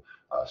 so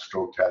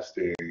stroke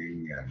testing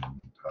and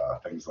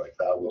things like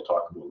that we'll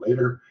talk about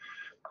later.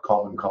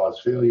 Common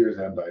cause failures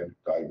and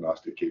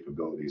diagnostic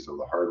capabilities of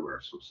the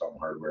hardware. So some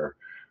hardware,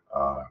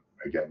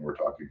 again, we're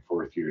talking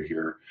 4th year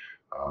here,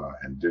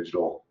 and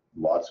digital,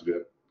 lots of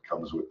it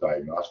comes with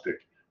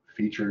diagnostic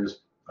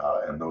features,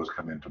 and those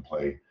come into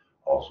play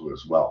also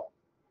as well.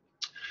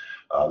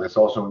 This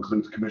also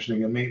includes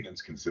commissioning and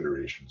maintenance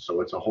considerations.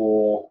 So it's a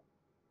whole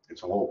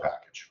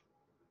package.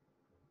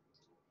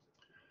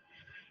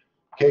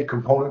 Okay,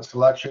 component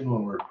selection.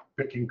 When we're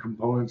picking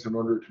components in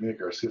order to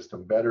make our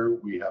system better,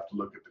 we have to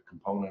look at the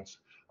components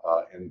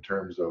in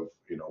terms of,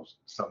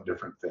 some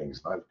different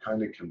things. And I've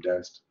kind of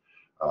condensed,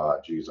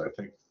 geez, I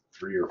think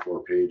 3 or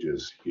 4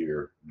 pages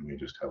here. Let me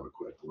just have a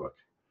quick look.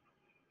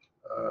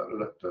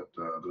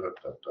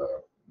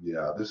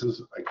 Yeah,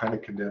 I kind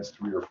of condensed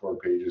 3 or 4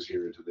 pages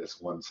here into this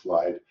one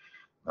slide.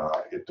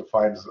 It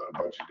defines a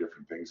bunch of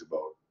different things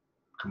about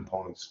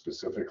components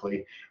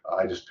specifically.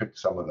 I just picked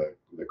some of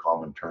the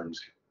common terms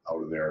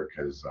out of there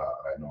because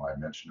I know I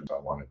mentioned it. I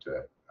wanted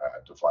to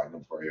define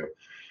them for you.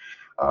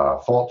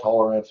 Fault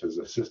tolerance is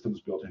a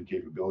system's built-in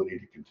capability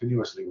to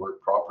continuously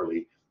work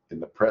properly in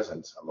the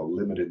presence of a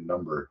limited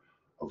number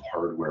of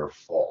hardware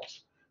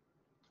faults.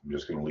 I'm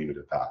just going to leave it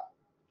at that.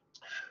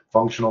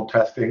 Functional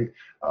testing,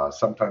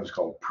 sometimes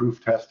called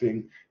proof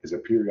testing, is a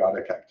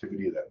periodic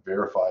activity that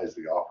verifies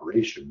the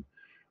operation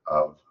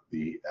of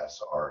the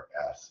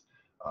SRS.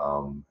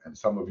 And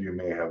some of you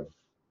may have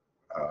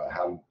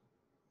had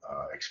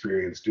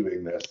experience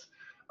doing this.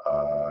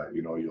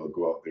 You'll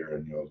go out there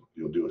and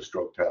you'll do a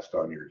stroke test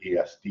on your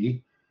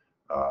ESD.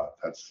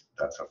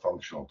 That's a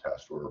functional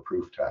test or a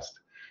proof test,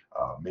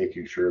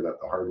 making sure that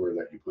the hardware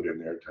that you put in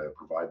there to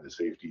provide the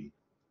safety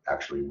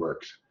actually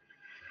works.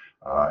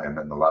 And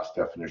then the last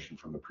definition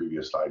from the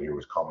previous slide here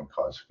was common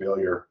cause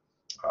failure,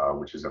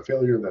 which is a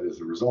failure that is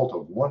the result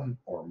of one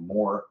or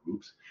more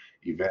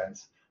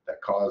events that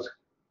cause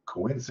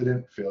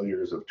coincident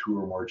failures of 2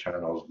 or more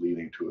channels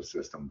leading to a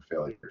system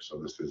failure. So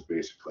this is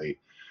basically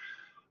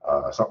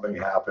something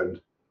happened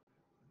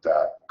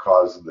that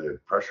caused the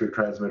pressure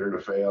transmitter to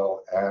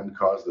fail and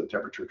caused the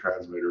temperature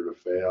transmitter to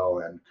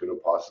fail and could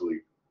have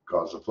possibly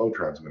caused the flow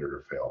transmitter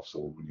to fail.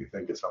 So when you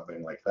think of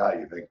something like that,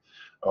 you think,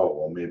 oh,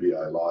 well, maybe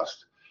I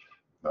lost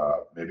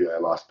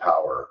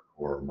power,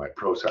 or my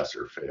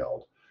processor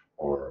failed,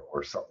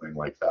 or something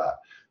like that.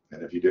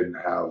 And if you didn't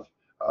have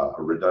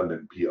a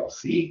redundant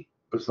PLC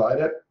beside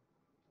it,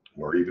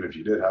 or even if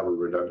you did have a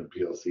redundant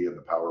PLC and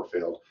the power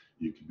failed,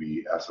 you could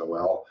be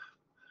SOL,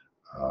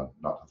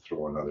 not to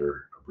throw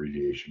another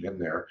abbreviation in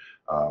there,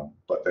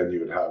 but then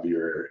you would have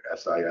your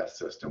SIS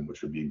system,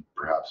 which would be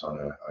perhaps on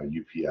a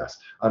UPS.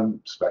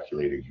 I'm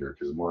speculating here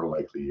because more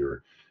likely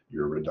your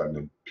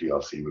redundant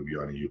PLC would be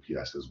on a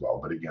UPS as well.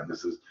 But again,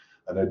 this is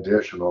an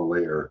additional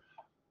layer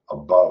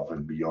above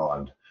and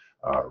beyond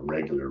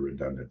regular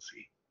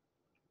redundancy.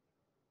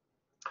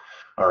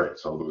 All right,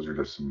 so those are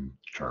just some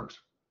terms.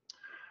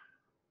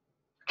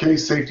 Okay,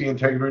 safety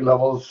integrity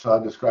levels.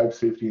 Describe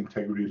safety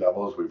integrity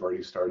levels. We've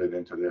already started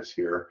into this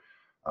here.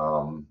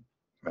 And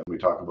we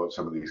talk about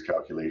some of these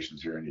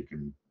calculations here, and you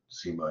can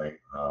see my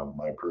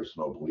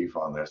personal belief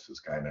on this is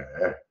kind of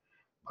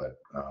but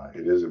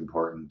it is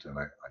important, and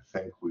I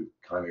think we've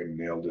kind of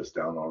nailed this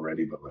down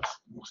already, but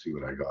we'll see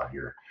what I got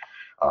here.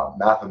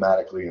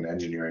 Mathematically and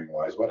engineering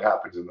wise, what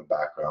happens in the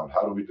background?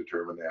 How do we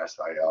determine the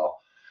SIL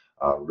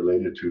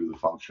related to the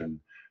function?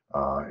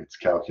 It's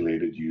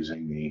calculated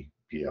using the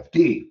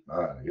PFD.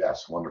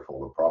 Yes,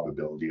 wonderful. The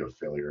probability of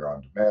failure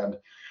on demand.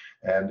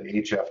 And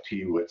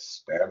HFT, which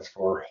stands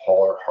for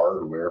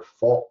hardware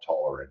fault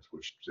tolerance,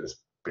 which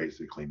just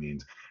basically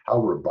means how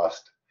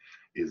robust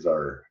is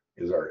our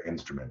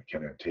instrument?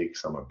 Can it take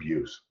some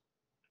abuse?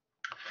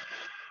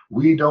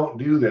 We don't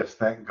do this,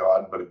 thank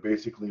God, but it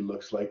basically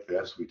looks like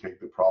this. We take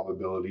the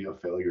probability of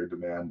failure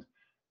demand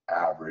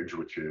average,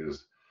 which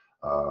is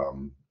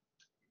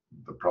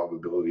the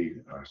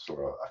probability,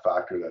 so a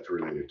factor that's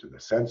related to the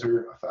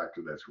sensor, a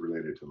factor that's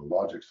related to the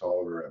logic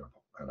solver,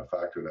 and a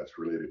factor that's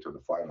related to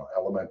the final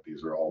element.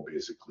 These are all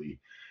basically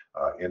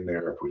in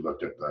there. If we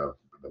looked at the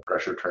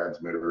pressure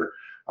transmitter,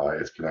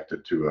 it's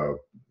connected to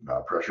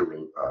a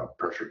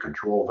pressure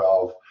control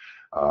valve,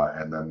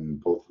 and then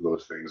both of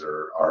those things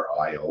are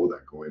I/O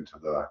that go into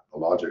the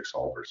logic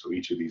solver. So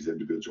each of these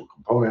individual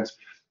components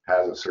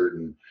has a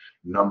certain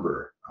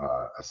number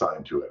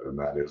assigned to it, and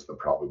that is the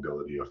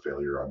probability of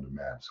failure on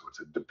demand. So it's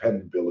a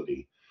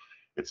dependability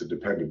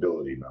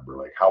number.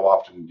 Like, how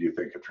often do you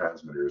think a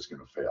transmitter is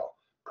going to fail?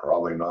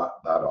 Probably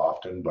not that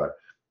often, but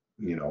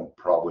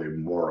probably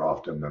more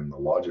often than the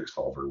logic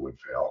solver would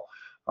fail.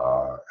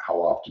 How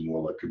often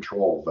will a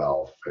control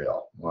valve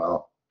fail?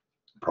 Well,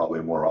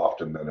 probably more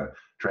often than a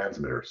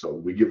transmitter. So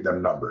we give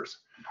them numbers.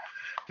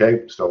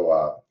 Okay,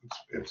 so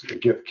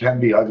it can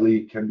be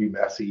ugly, can be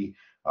messy.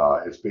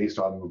 It's based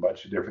on a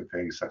bunch of different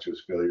things such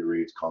as failure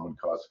rates, common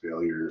cause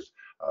failures,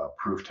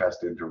 proof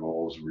test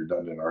intervals,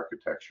 redundant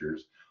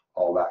architectures,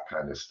 all that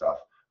kind of stuff.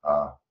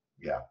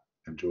 Yeah,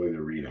 enjoy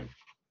the reading.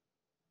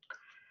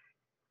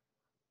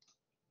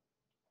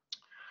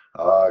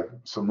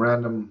 Some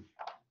random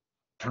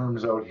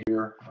terms out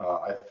here.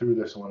 I threw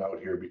this one out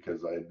here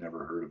because I had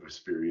never heard of a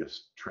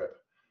spurious trip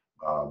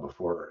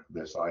before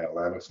this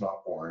ILM. It's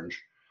not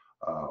orange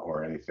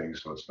or anything,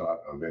 so it's not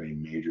of any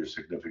major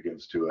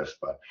significance to us,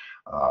 but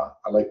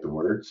I like the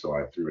word, so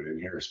I threw it in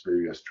here. A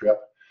spurious trip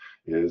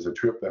is a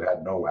trip that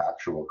had no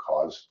actual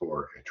cause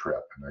for a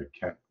trip, and I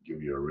can't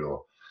give you a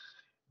real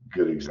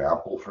good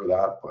example for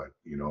that, but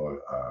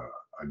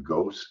a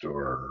ghost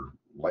or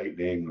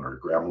lightning or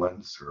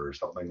gremlins or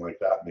something like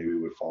that maybe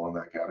would fall in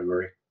that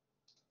category.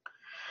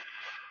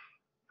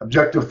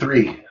 Objective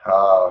 3,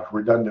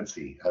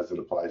 redundancy as it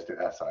applies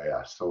to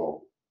SIS.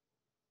 So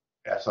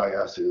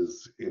SIS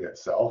is in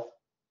itself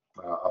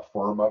a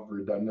form of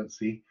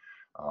redundancy,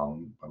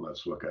 but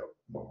let's look at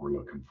what we're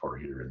looking for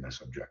here in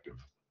this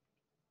objective.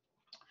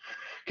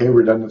 Okay,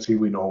 redundancy,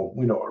 we know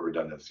what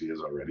redundancy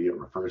is already. It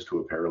refers to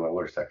a parallel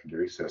or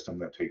secondary system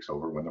that takes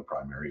over when the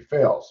primary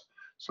fails,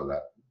 so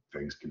that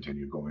things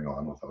continue going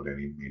on without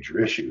any major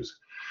issues.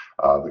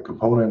 The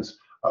components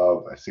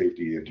of a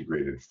safety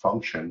integrated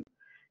function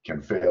can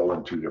fail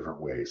in 2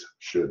 different ways,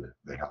 should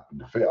they happen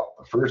to fail.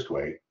 The first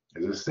way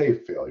is a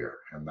safe failure,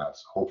 and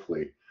that's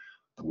hopefully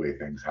the way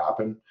things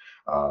happen.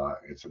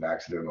 It's an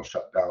accidental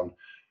shutdown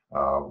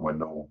when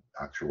no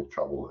actual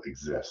trouble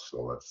exists,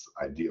 so that's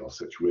ideal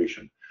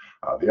situation.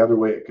 The other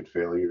way it could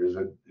fail is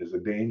a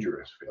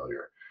dangerous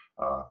failure,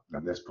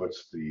 and this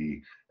puts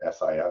the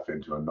SIF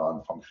into a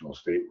non-functional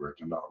state where it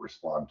cannot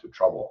respond to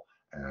trouble,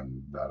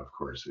 and that of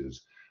course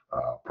is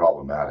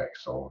problematic.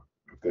 So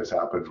if this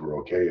happens, we're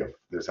okay. If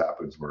this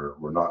happens,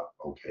 we're not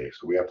okay.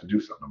 So we have to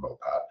do something about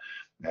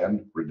that.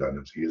 And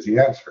redundancy is the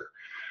answer.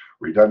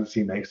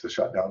 Redundancy makes the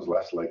shutdowns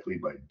less likely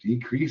by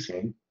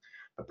decreasing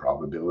the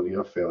probability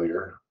of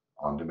failure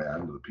on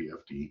demand, the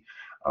PFD,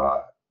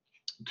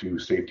 to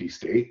safety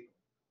state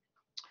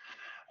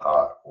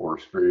or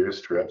spurious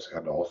trips,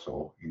 and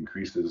also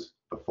increases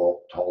the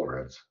fault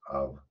tolerance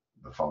of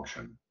the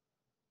function.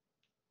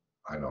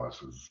 I know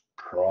this is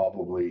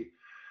probably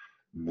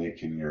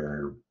making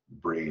your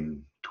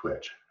brain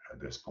twitch at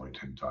this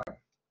point in time.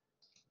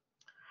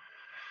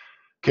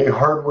 Okay,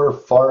 hardware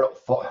fault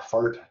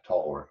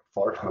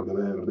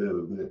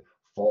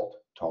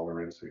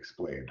tolerance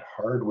explained.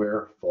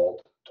 Hardware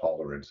fault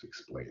tolerance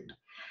explained.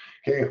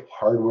 Okay,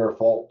 hardware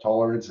fault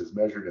tolerance is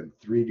measured in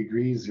 3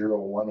 degrees, 0,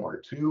 1, or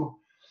 2.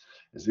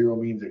 0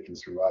 means it can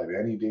survive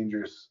any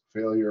dangerous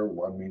failure,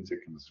 1 means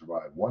it can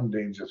survive 1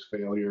 dangerous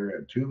failure,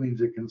 and 2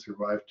 means it can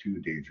survive 2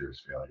 dangerous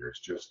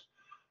failures. Just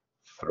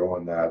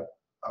throwing that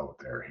out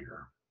there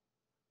here.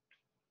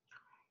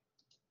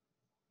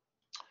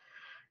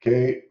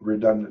 Okay,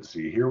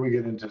 redundancy. Here we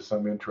get into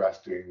some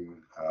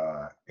interesting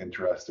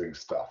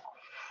stuff.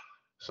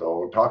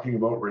 So talking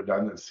about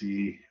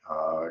redundancy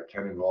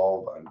can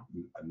involve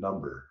a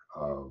number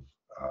of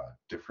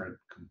different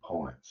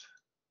components.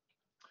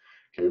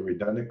 Okay,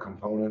 redundant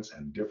components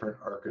and different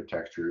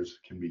architectures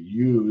can be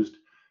used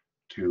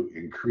to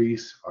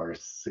increase our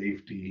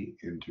safety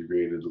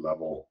integrated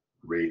level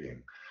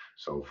rating.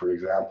 So for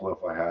example,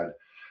 if I had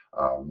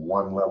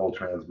 1 level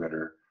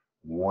transmitter,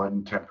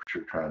 1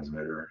 temperature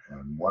transmitter,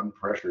 and 1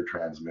 pressure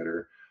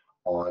transmitter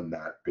on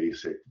that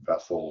basic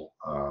vessel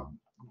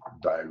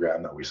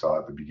diagram that we saw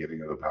at the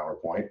beginning of the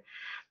PowerPoint,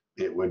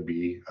 it would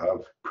be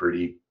of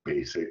pretty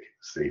basic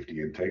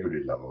safety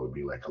integrity level. It would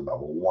be like a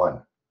level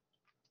 1.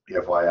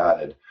 If I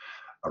added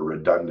a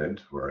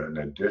redundant or an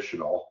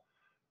additional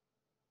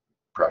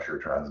pressure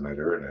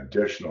transmitter, an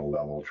additional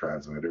level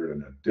transmitter,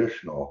 an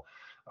additional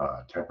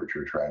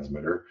temperature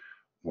transmitter,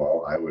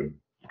 well, I would,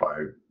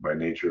 by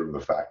nature of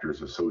the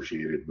factors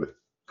associated with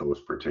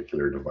those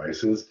particular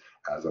devices,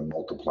 as a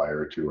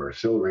multiplier to our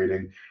SIL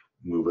rating,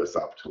 move us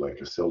up to like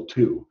a SIL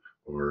 2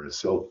 or a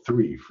SIL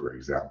 3, for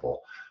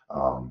example.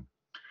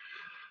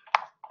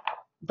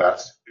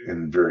 That's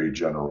in very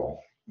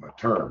general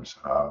terms.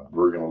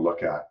 We're going to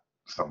look at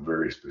some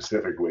very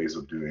specific ways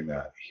of doing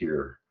that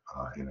here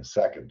in a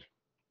second.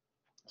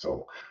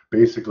 So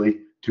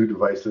basically, 2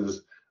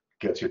 devices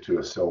gets you to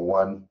a SIL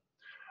 1.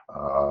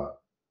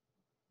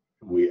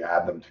 We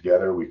add them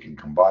together, we can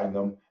combine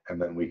them,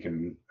 and then we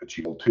can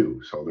achieve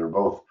 2. So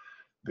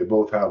they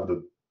both have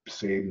the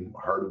same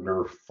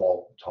hardware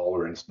fault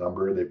tolerance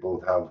number. They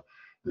both have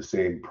the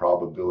same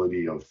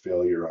probability of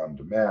failure on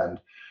demand.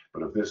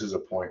 But if this is a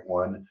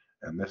 0.1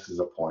 and this is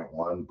a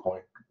 0.1,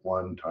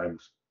 0.1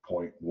 times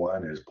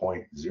 0.1 is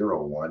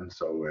 0.01.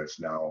 So it's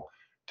now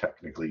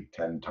technically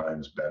 10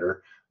 times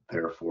better.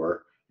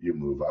 Therefore, you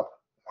move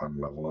up 1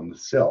 level in the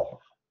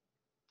SIL.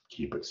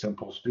 Keep it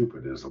simple,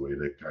 stupid is the way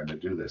to kind of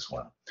do this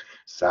one.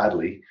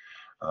 Sadly,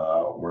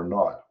 we're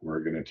not. We're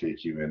going to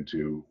take you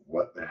into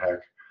what the heck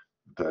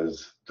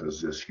does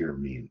this here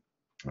mean?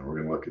 And we're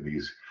going to look at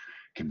these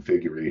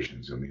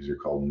configurations, and these are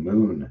called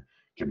moon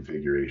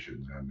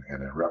configurations,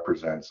 and it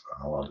represents,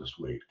 I'll just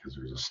wait because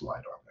there's a slide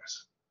on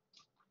this.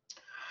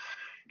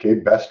 Okay,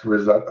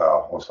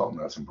 something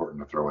that's important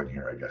to throw in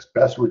here, I guess.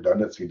 Best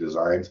redundancy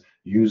designs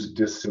use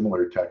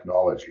dissimilar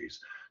technologies.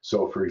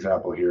 So for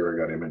example, here I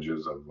got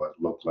images of what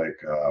look like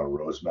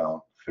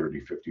Rosemount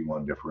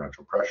 3051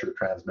 differential pressure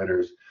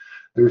transmitters.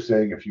 They're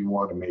saying if you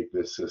want to make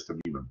this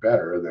system even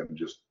better than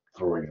just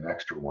throwing an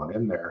extra one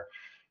in there,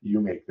 you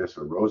make this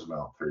a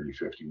Rosemount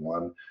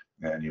 3051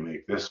 and you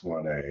make this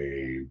one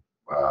a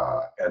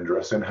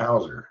Endress and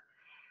Hauser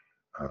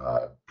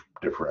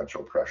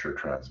differential pressure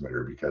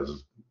transmitter,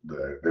 because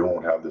they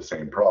won't have the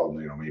same problem.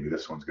 You know, maybe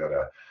this one's got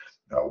a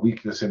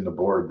weakness in the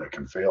board that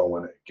can fail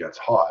when it gets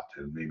hot,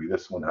 and maybe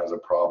this one has a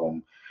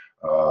problem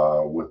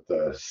with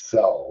the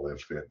cell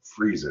if it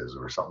freezes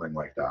or something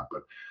like that.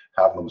 But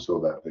have them so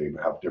that they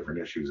have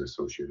different issues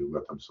associated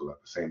with them, so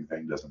that the same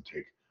thing doesn't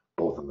take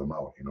both of them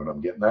out. You know what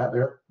I'm getting at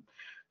there?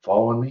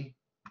 Following me?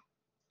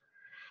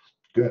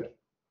 Good.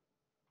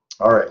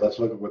 All right, let's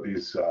look at what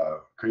these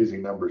crazy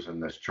numbers in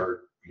this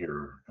chart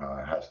here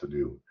has to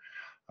do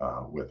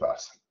with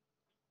us.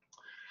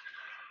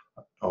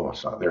 Oh,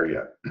 it's not there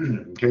yet.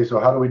 Okay, so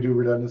how do we do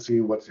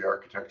redundancy? What's the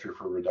architecture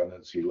for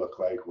redundancy look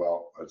like?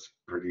 Well, it's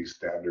pretty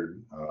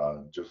standard,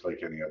 just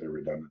like any other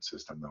redundant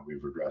system that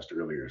we've addressed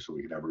earlier. So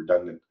we can have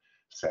redundant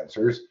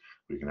sensors,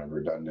 we can have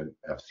redundant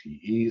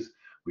FCEs,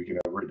 we can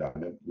have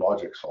redundant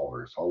logic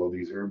solvers. All of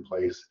these are in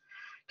place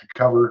to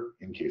cover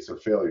in case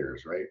of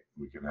failures, right?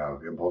 We can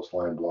have impulse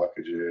line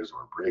blockages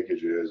or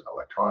breakages,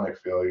 electronic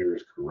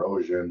failures,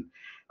 corrosion,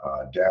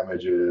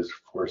 damages,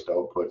 forced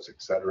outputs,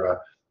 etc.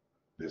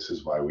 This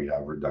is why we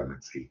have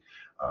redundancy,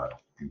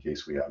 in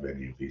case we have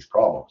any of these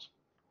problems.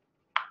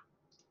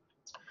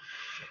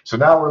 So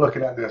now we're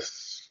looking at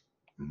this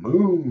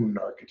moon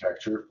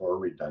architecture for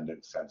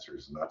redundant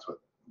sensors, and that's what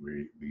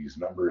these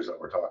numbers that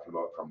we're talking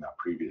about from that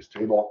previous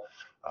table.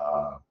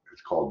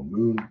 It's called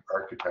moon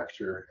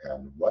architecture.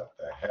 And what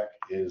the heck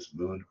is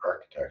moon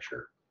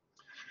architecture?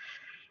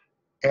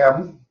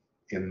 M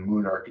in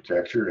moon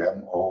architecture,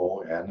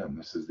 M-O-O-N, and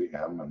this is the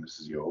M, and this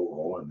is the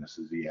O-O, and this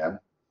is the N.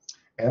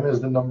 M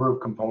is the number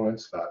of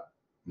components that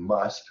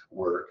must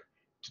work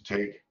to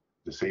take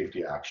the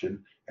safety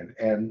action, and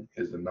N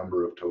is the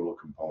number of total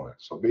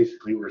components. So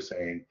basically we're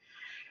saying,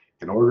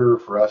 in order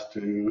for us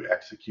to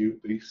execute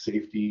the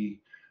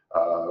safety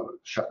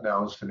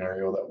shutdown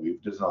scenario that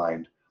we've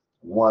designed,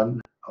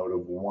 1 out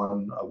of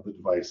 1 of the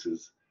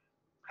devices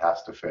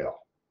has to fail.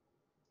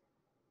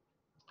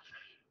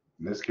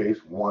 In this case,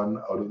 1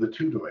 out of the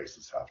 2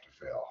 devices have to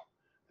fail.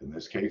 In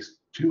this case,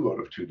 2 out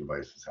of 2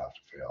 devices have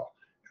to fail.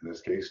 In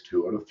this case,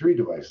 2 out of 3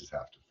 devices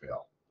have to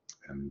fail.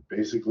 And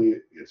basically,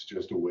 it's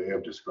just a way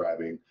of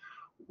describing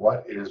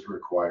what is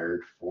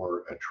required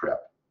for a trip.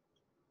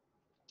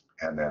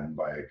 And then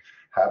by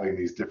having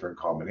these different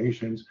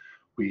combinations,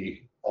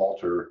 we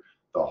alter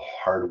the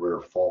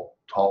hardware fault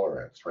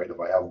tolerance, right? If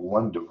I have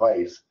 1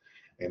 device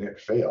and it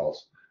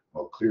fails,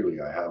 well,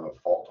 clearly I have a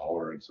fault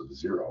tolerance of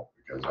 0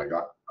 because I've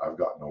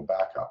got no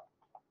backup.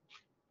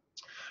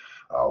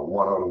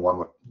 1 out of 1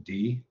 with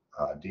D.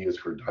 D is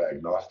for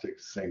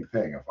diagnostics, same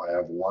thing. If I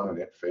have 1 and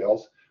it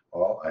fails,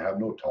 well, I have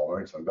no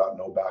tolerance, I've got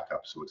no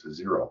backup, so it's a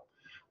 0.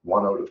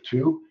 1 out of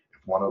 2,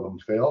 if 1 of them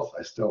fails,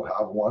 I still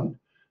have 1,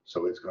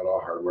 so it's got a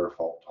hardware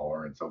fault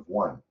tolerance of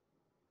 1.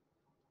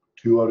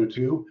 2 out of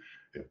 2,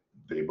 if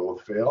they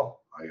both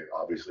fail, I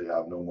obviously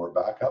have no more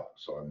backup,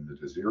 so I'm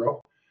at a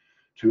 0.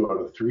 2 out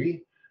of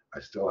 3, I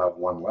still have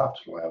 1 left,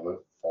 so I have a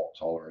fault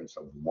tolerance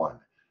of 1.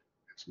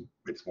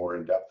 It's more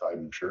in depth,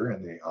 I'm sure,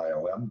 in the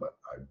ILM, but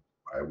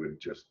I would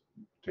just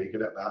take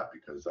it at that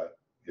because that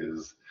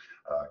is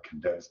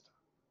condensed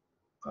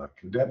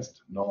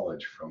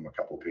knowledge from a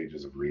couple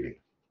pages of reading.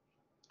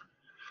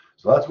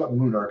 So that's what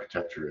moon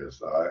architecture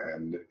is,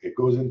 and it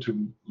goes into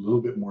a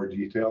little bit more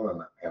detail.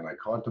 And I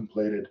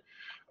contemplated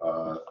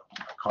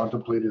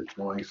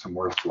throwing some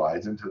more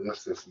slides into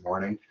this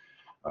morning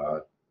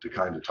to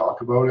kind of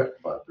talk about it.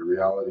 But the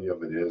reality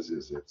of it is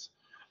it's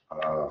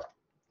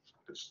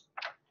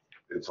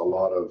a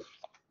lot of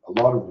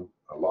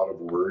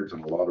words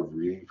and a lot of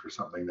reading for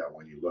something that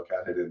when you look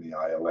at it in the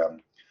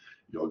ILM,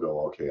 you'll go,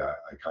 okay, I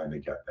kind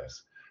of get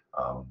this.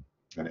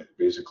 And it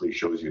basically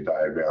shows you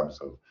diagrams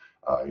of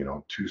you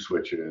know, 2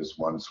 switches,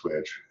 1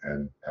 switch,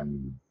 and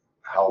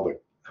how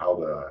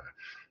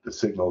the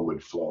signal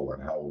would flow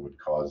and how it would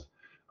cause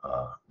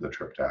the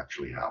trip to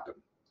actually happen.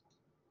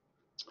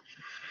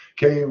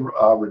 Okay,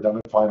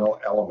 redundant final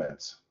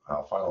elements.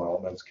 Final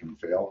elements can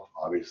fail,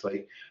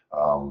 obviously.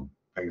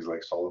 Things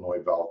like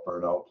solenoid valve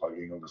burnout,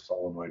 plugging of the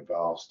solenoid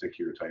valve,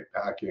 sticky or tight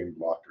packing,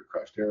 blocked or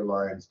crushed air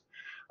lines,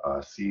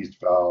 seized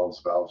valves,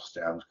 valve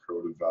stems,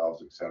 corroded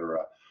valves,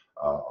 etc.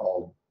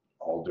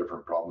 All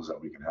different problems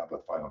that we can have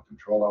with final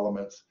control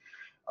elements.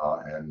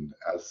 And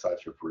as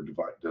such, if we're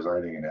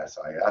designing an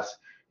SIS,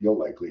 you'll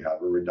likely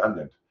have a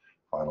redundant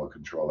final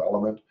control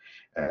element.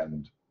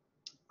 And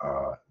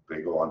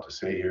they go on to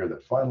say here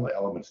that final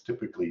elements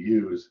typically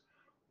use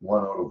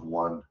 1 out of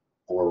 1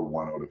 or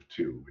 1 out of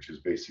 2, which is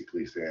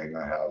basically saying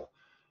I have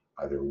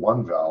either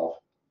 1 valve,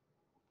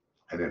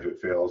 and if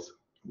it fails,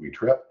 we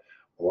trip,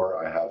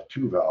 or I have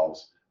 2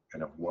 valves,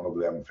 and if one of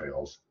them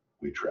fails,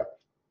 we trip.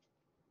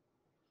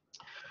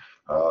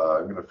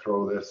 I'm going to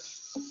throw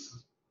this.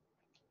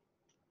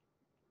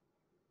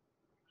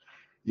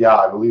 Yeah,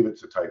 I believe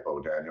it's a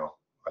typo, Daniel.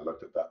 I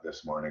looked at that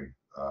this morning,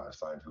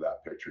 assigned to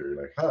that picture.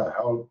 Like,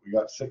 how we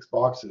got 6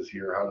 boxes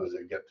here. How does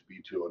it get to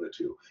be 2 out of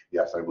 2?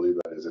 Yes, I believe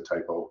that is a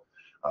typo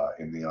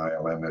in the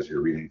ILM as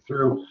you're reading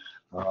through.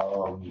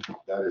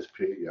 That is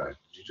page, yeah, did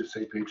you just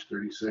say page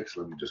 36?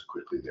 Let me just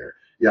quickly there.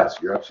 Yes,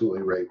 you're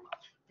absolutely right.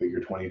 Figure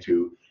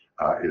 22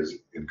 is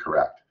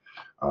incorrect.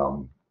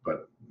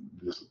 But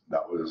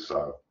that was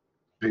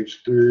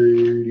page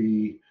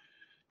 30,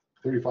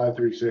 35,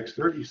 36,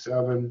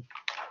 37,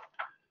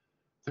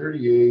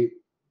 38,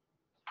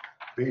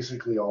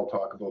 basically all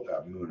talk about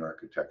that moon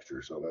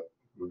architecture. So that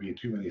would be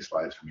too many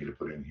slides for me to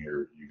put in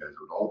here. You guys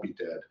would all be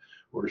dead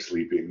or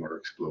sleeping or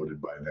exploded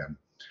by then.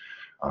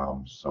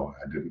 So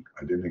I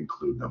didn't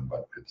include them,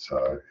 but it's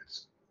a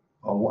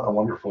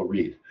wonderful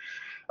read.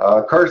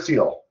 Car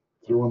seal,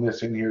 throwing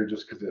this in here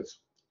just because it's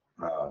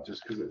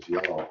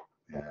yellow,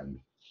 and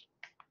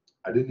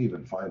I didn't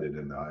even find it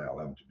in the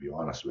ILM, to be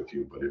honest with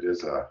you, but it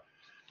is an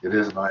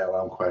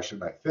ILM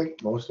question. I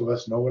think most of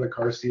us know what a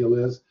car seal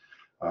is.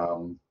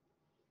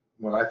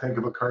 When I think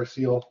of a car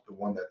seal, the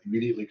one that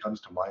immediately comes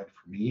to mind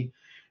for me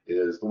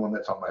is the one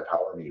that's on my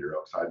power meter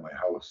outside my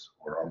house,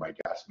 or on my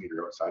gas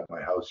meter outside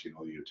my house. You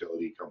know, the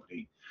utility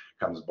company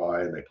comes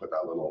by and they put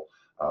that little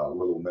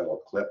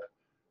metal clip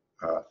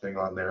thing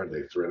on there.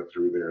 They thread it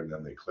through there and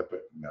then they clip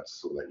it, and that's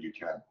so that you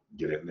can't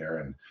get in there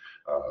and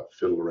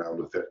fiddle around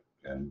with it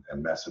and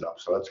mess it up.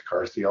 So that's a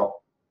car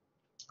seal.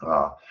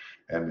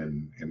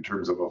 And in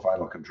terms of a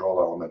final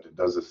control element, it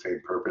does the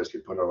same purpose.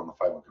 You put it on the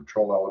final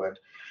control element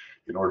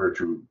in order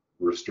to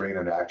restrain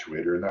an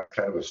actuator, and that's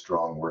kind of a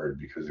strong word,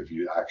 because if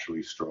you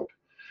actually stroked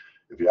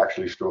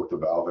the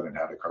valve and it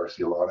had a car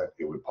seal on it,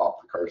 it would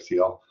pop the car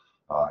seal,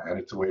 and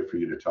it's a way for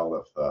you to tell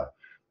if the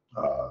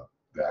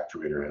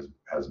actuator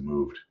has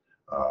moved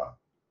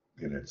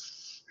in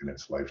its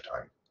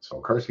lifetime. So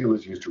car seal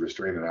is used to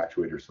restrain an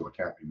actuator so it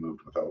can't be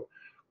moved without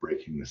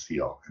breaking the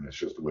seal, and it's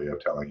just a way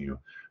of telling you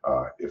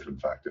if in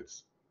fact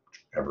it's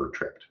ever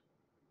tripped.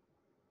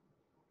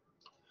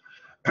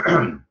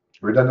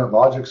 Redundant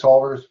logic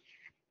solvers,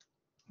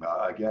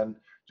 again,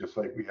 just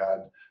like we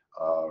had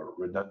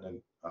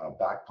redundant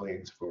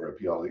backplanes for a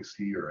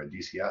PLC or a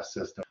DCS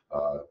system,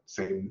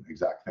 same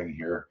exact thing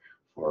here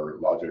for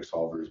logic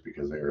solvers,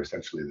 because they are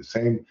essentially the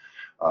same.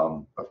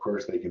 Of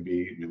course, they can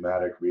be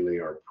pneumatic, relay,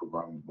 or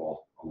programmable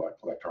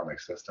electronic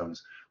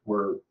systems.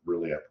 We're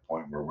really at the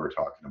point where we're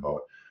talking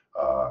about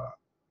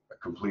a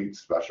complete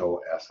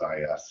special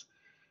SIS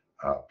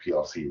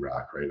PLC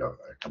rack, right? A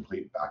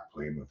complete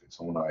backplane with its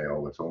own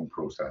I/O, its own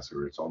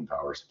processor, its own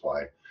power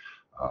supply,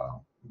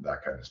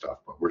 that kind of stuff.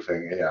 But we're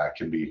saying, yeah, it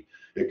can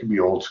be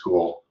old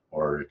school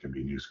or it can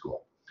be new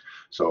school.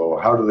 So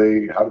how do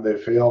they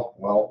fail?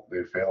 Well,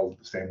 they fail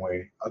the same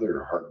way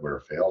other hardware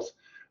fails.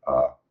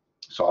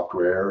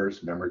 Software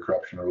errors, memory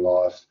corruption or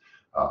loss,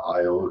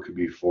 I/O could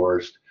be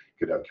forced.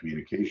 You could have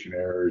communication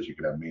errors. You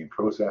could have main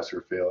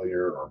processor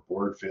failure, or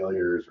board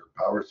failures, or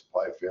power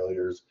supply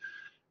failures.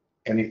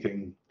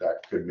 Anything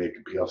that could make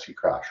a PLC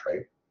crash,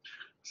 right?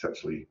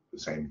 Essentially the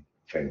same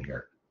thing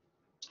here.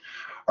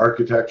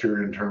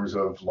 Architecture in terms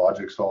of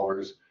logic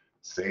solvers,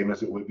 same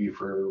as it would be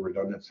for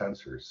redundant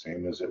sensors,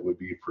 same as it would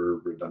be for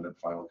redundant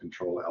final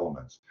control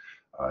elements.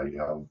 You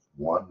have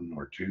 1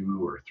 or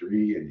 2 or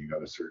 3, and you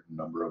got a certain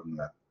number of them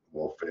that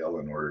will fail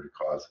in order to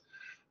cause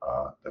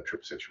the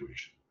trip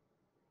situation.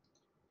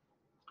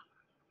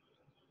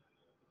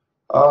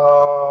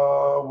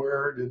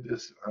 Where did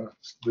this,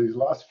 these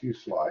last few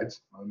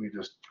slides, let me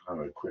just have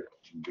a quick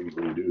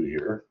redo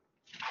here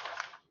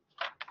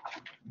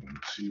and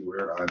see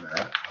where I'm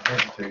at.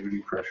 Integrity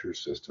pressure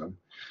system.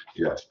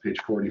 Yes, page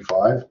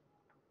 45.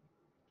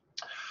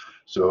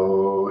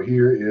 So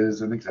here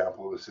is an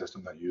example of a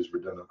system that used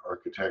redundant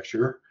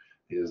architecture.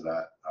 Is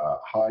that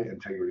high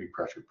integrity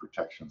pressure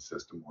protection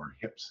system, or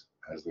HIPS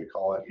as they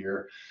call it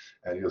here.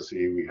 And you'll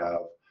see we have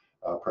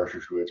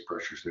pressure switch,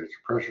 pressure switch,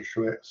 pressure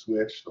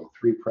switch. So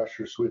 3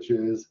 pressure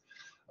switches.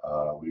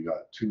 We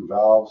got 2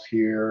 valves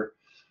here,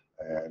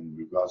 And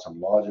we've got some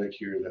logic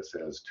here that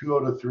says 2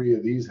 out of 3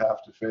 of these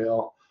have to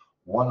fail,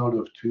 1 out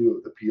of 2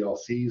 of the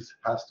PLCs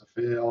has to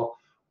fail,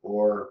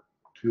 or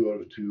 2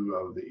 out of 2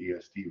 of the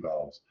ESD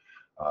valves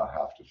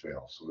have to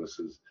fail. So this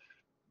is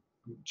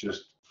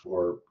just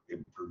for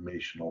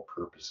informational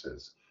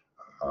purposes,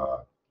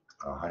 a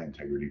high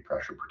integrity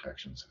pressure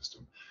protection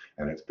system.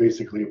 And it's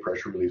basically a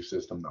pressure relief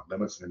system that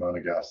limits the amount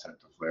of gas sent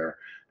to flare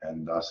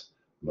and thus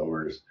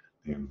lowers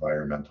the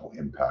environmental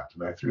impact.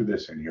 And I threw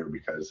this in here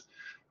because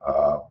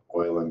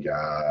oil and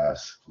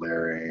gas,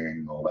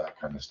 flaring, all that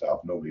kind of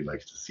stuff, nobody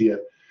likes to see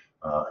it.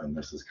 And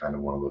this is kind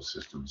of one of those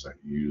systems that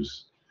you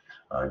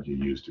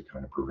use to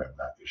kind of prevent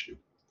that issue.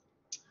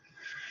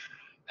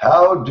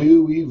 How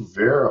do we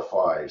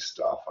verify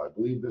stuff? I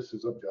believe this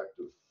is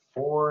objective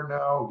 4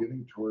 now,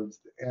 getting towards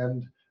the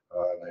end.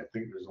 And I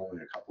think there's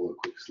only a couple of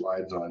quick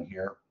slides on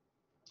here.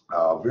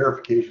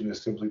 Verification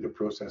is simply the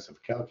process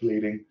of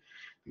calculating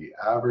the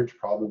average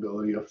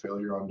probability of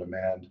failure on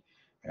demand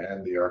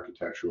and the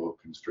architectural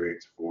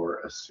constraints for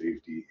a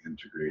safety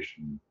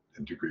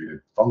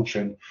integrated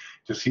function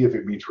to see if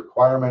it meets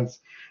requirements.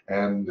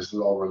 And this is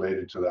all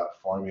related to that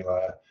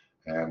formula,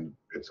 and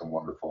it's a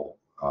wonderful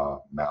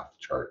math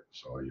chart.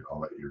 So I'll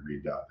let you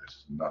read that. This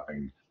is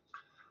nothing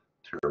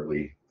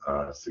terribly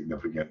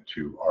significant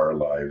to our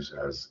lives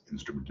as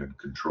instrument and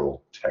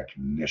control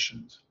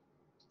technicians.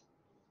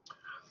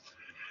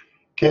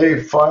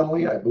 Okay,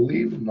 finally, I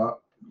believe, not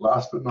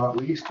last but not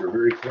least, or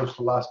very close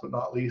to last but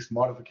not least,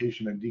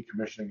 modification and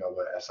decommissioning of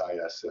a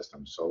SIS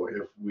system. So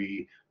if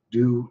we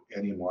do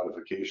any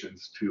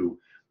modifications to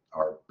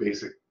our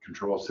basic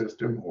control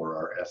system or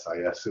our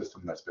SIS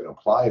system that's been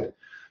applied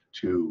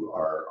to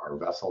our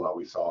vessel that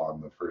we saw on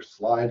the first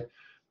slide,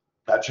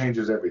 that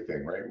changes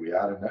everything, right? We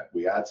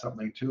add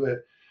something to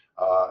it,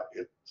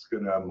 it's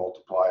going to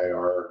multiply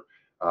our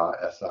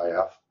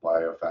SIF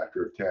by a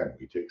factor of 10.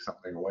 We take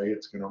something away,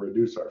 it's going to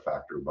reduce our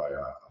factor by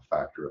a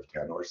factor of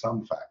 10 or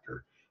some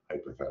factor,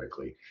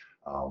 hypothetically.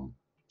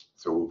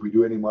 So if we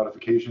do any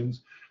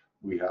modifications,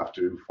 we have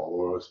to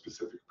follow a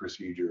specific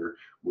procedure,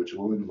 which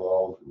will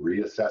involve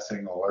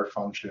reassessing all our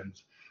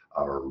functions,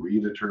 or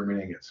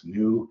redetermining its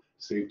new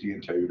safety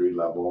integrity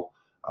level,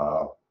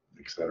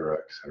 et cetera,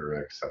 et cetera,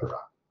 et cetera.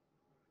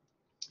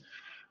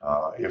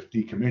 If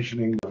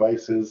decommissioning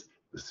devices,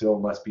 the SIL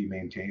must be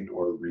maintained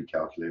or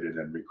recalculated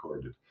and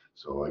recorded.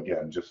 So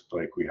again, just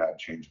like we had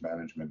change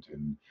management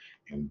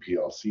in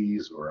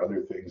PLCs or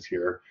other things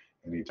here,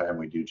 anytime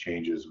we do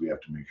changes, we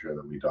have to make sure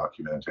that we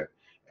document it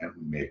and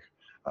we make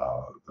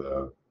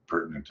the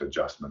pertinent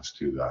adjustments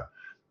to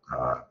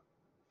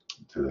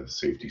the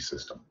safety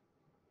system.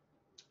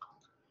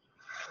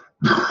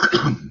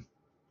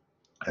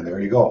 And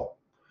there you go.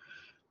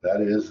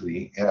 That is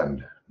the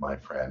end, my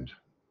friend.